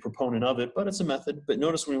big proponent of it, but it's a method. But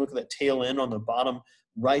notice when you look at that tail end on the bottom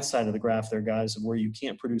right side of the graph there, guys, of where you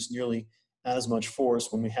can't produce nearly as much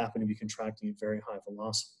force when we happen to be contracting at very high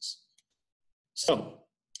velocities. So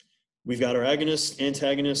we've got our agonists,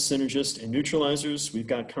 antagonists, synergists, and neutralizers. We've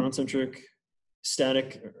got concentric,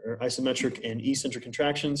 static, or isometric, and eccentric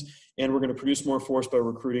contractions, and we're going to produce more force by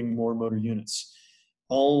recruiting more motor units.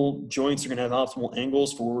 All joints are going to have optimal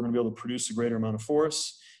angles for where we're going to be able to produce a greater amount of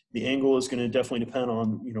force. The angle is going to definitely depend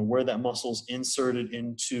on where that muscle is inserted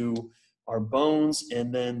into our bones,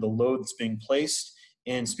 and then the load that's being placed.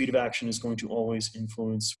 And speed of action is going to always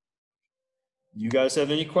influence. You guys have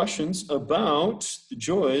any questions about the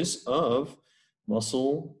joys of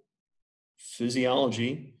muscle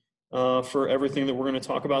physiology for everything that we're going to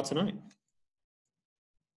talk about tonight?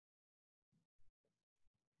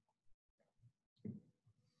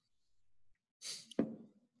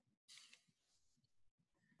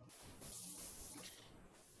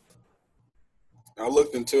 I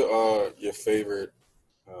looked into your favorite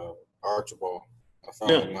Archibald. I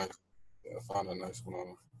found a nice. I found a nice one on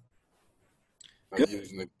them. I'm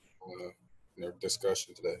using it in their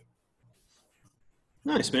discussion today.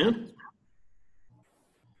 Nice, man.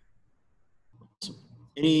 Awesome.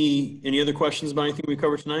 Any other questions about anything we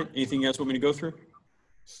covered tonight? Anything you guys want me to go through?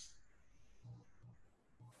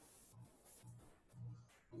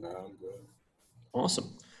 No, I'm good.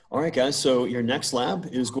 Awesome. All right, guys. So your next lab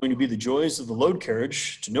is going to be the joys of the load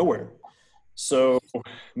carriage to nowhere. So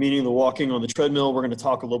meaning the walking on the treadmill, we're going to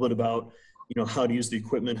talk a little bit about, how to use the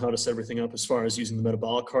equipment, how to set everything up as far as using the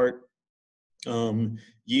metabolic cart.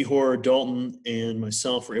 Yehor, Dalton, and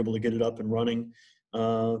myself were able to get it up and running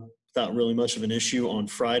without really much of an issue on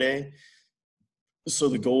Friday. So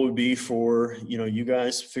the goal would be for, you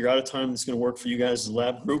guys figure out a time that's going to work for you guys as a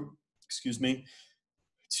lab group,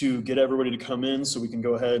 to get everybody to come in so we can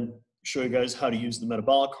go ahead and show you guys how to use the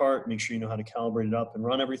metabolic cart, make sure you know how to calibrate it up and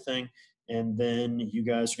run everything. And then you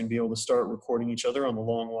guys are going to be able to start recording each other on the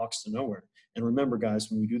long walks to nowhere. And remember,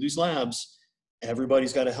 guys, when we do these labs,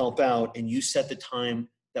 everybody's got to help out, and you set the time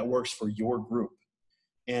that works for your group.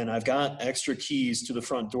 And I've got extra keys to the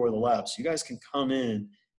front door of the lab, so you guys can come in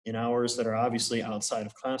hours that are obviously outside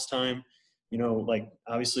of class time. You know, like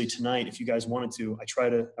obviously tonight, if you guys wanted to,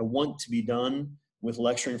 I want to be done with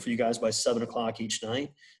lecturing for you guys by 7 o'clock each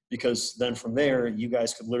night, because then from there, you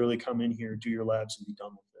guys could literally come in here, do your labs, and be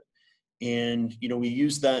done with it. And, you know, we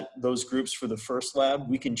use those groups for the first lab.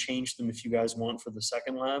 We can change them if you guys want for the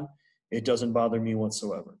second lab. It doesn't bother me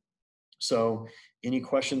whatsoever. So any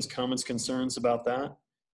questions, comments, concerns about that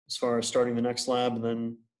as far as starting the next lab, and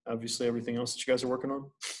then obviously everything else that you guys are working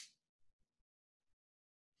on?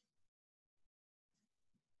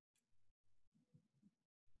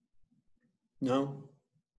 No?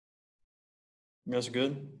 You guys are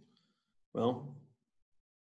good? Well,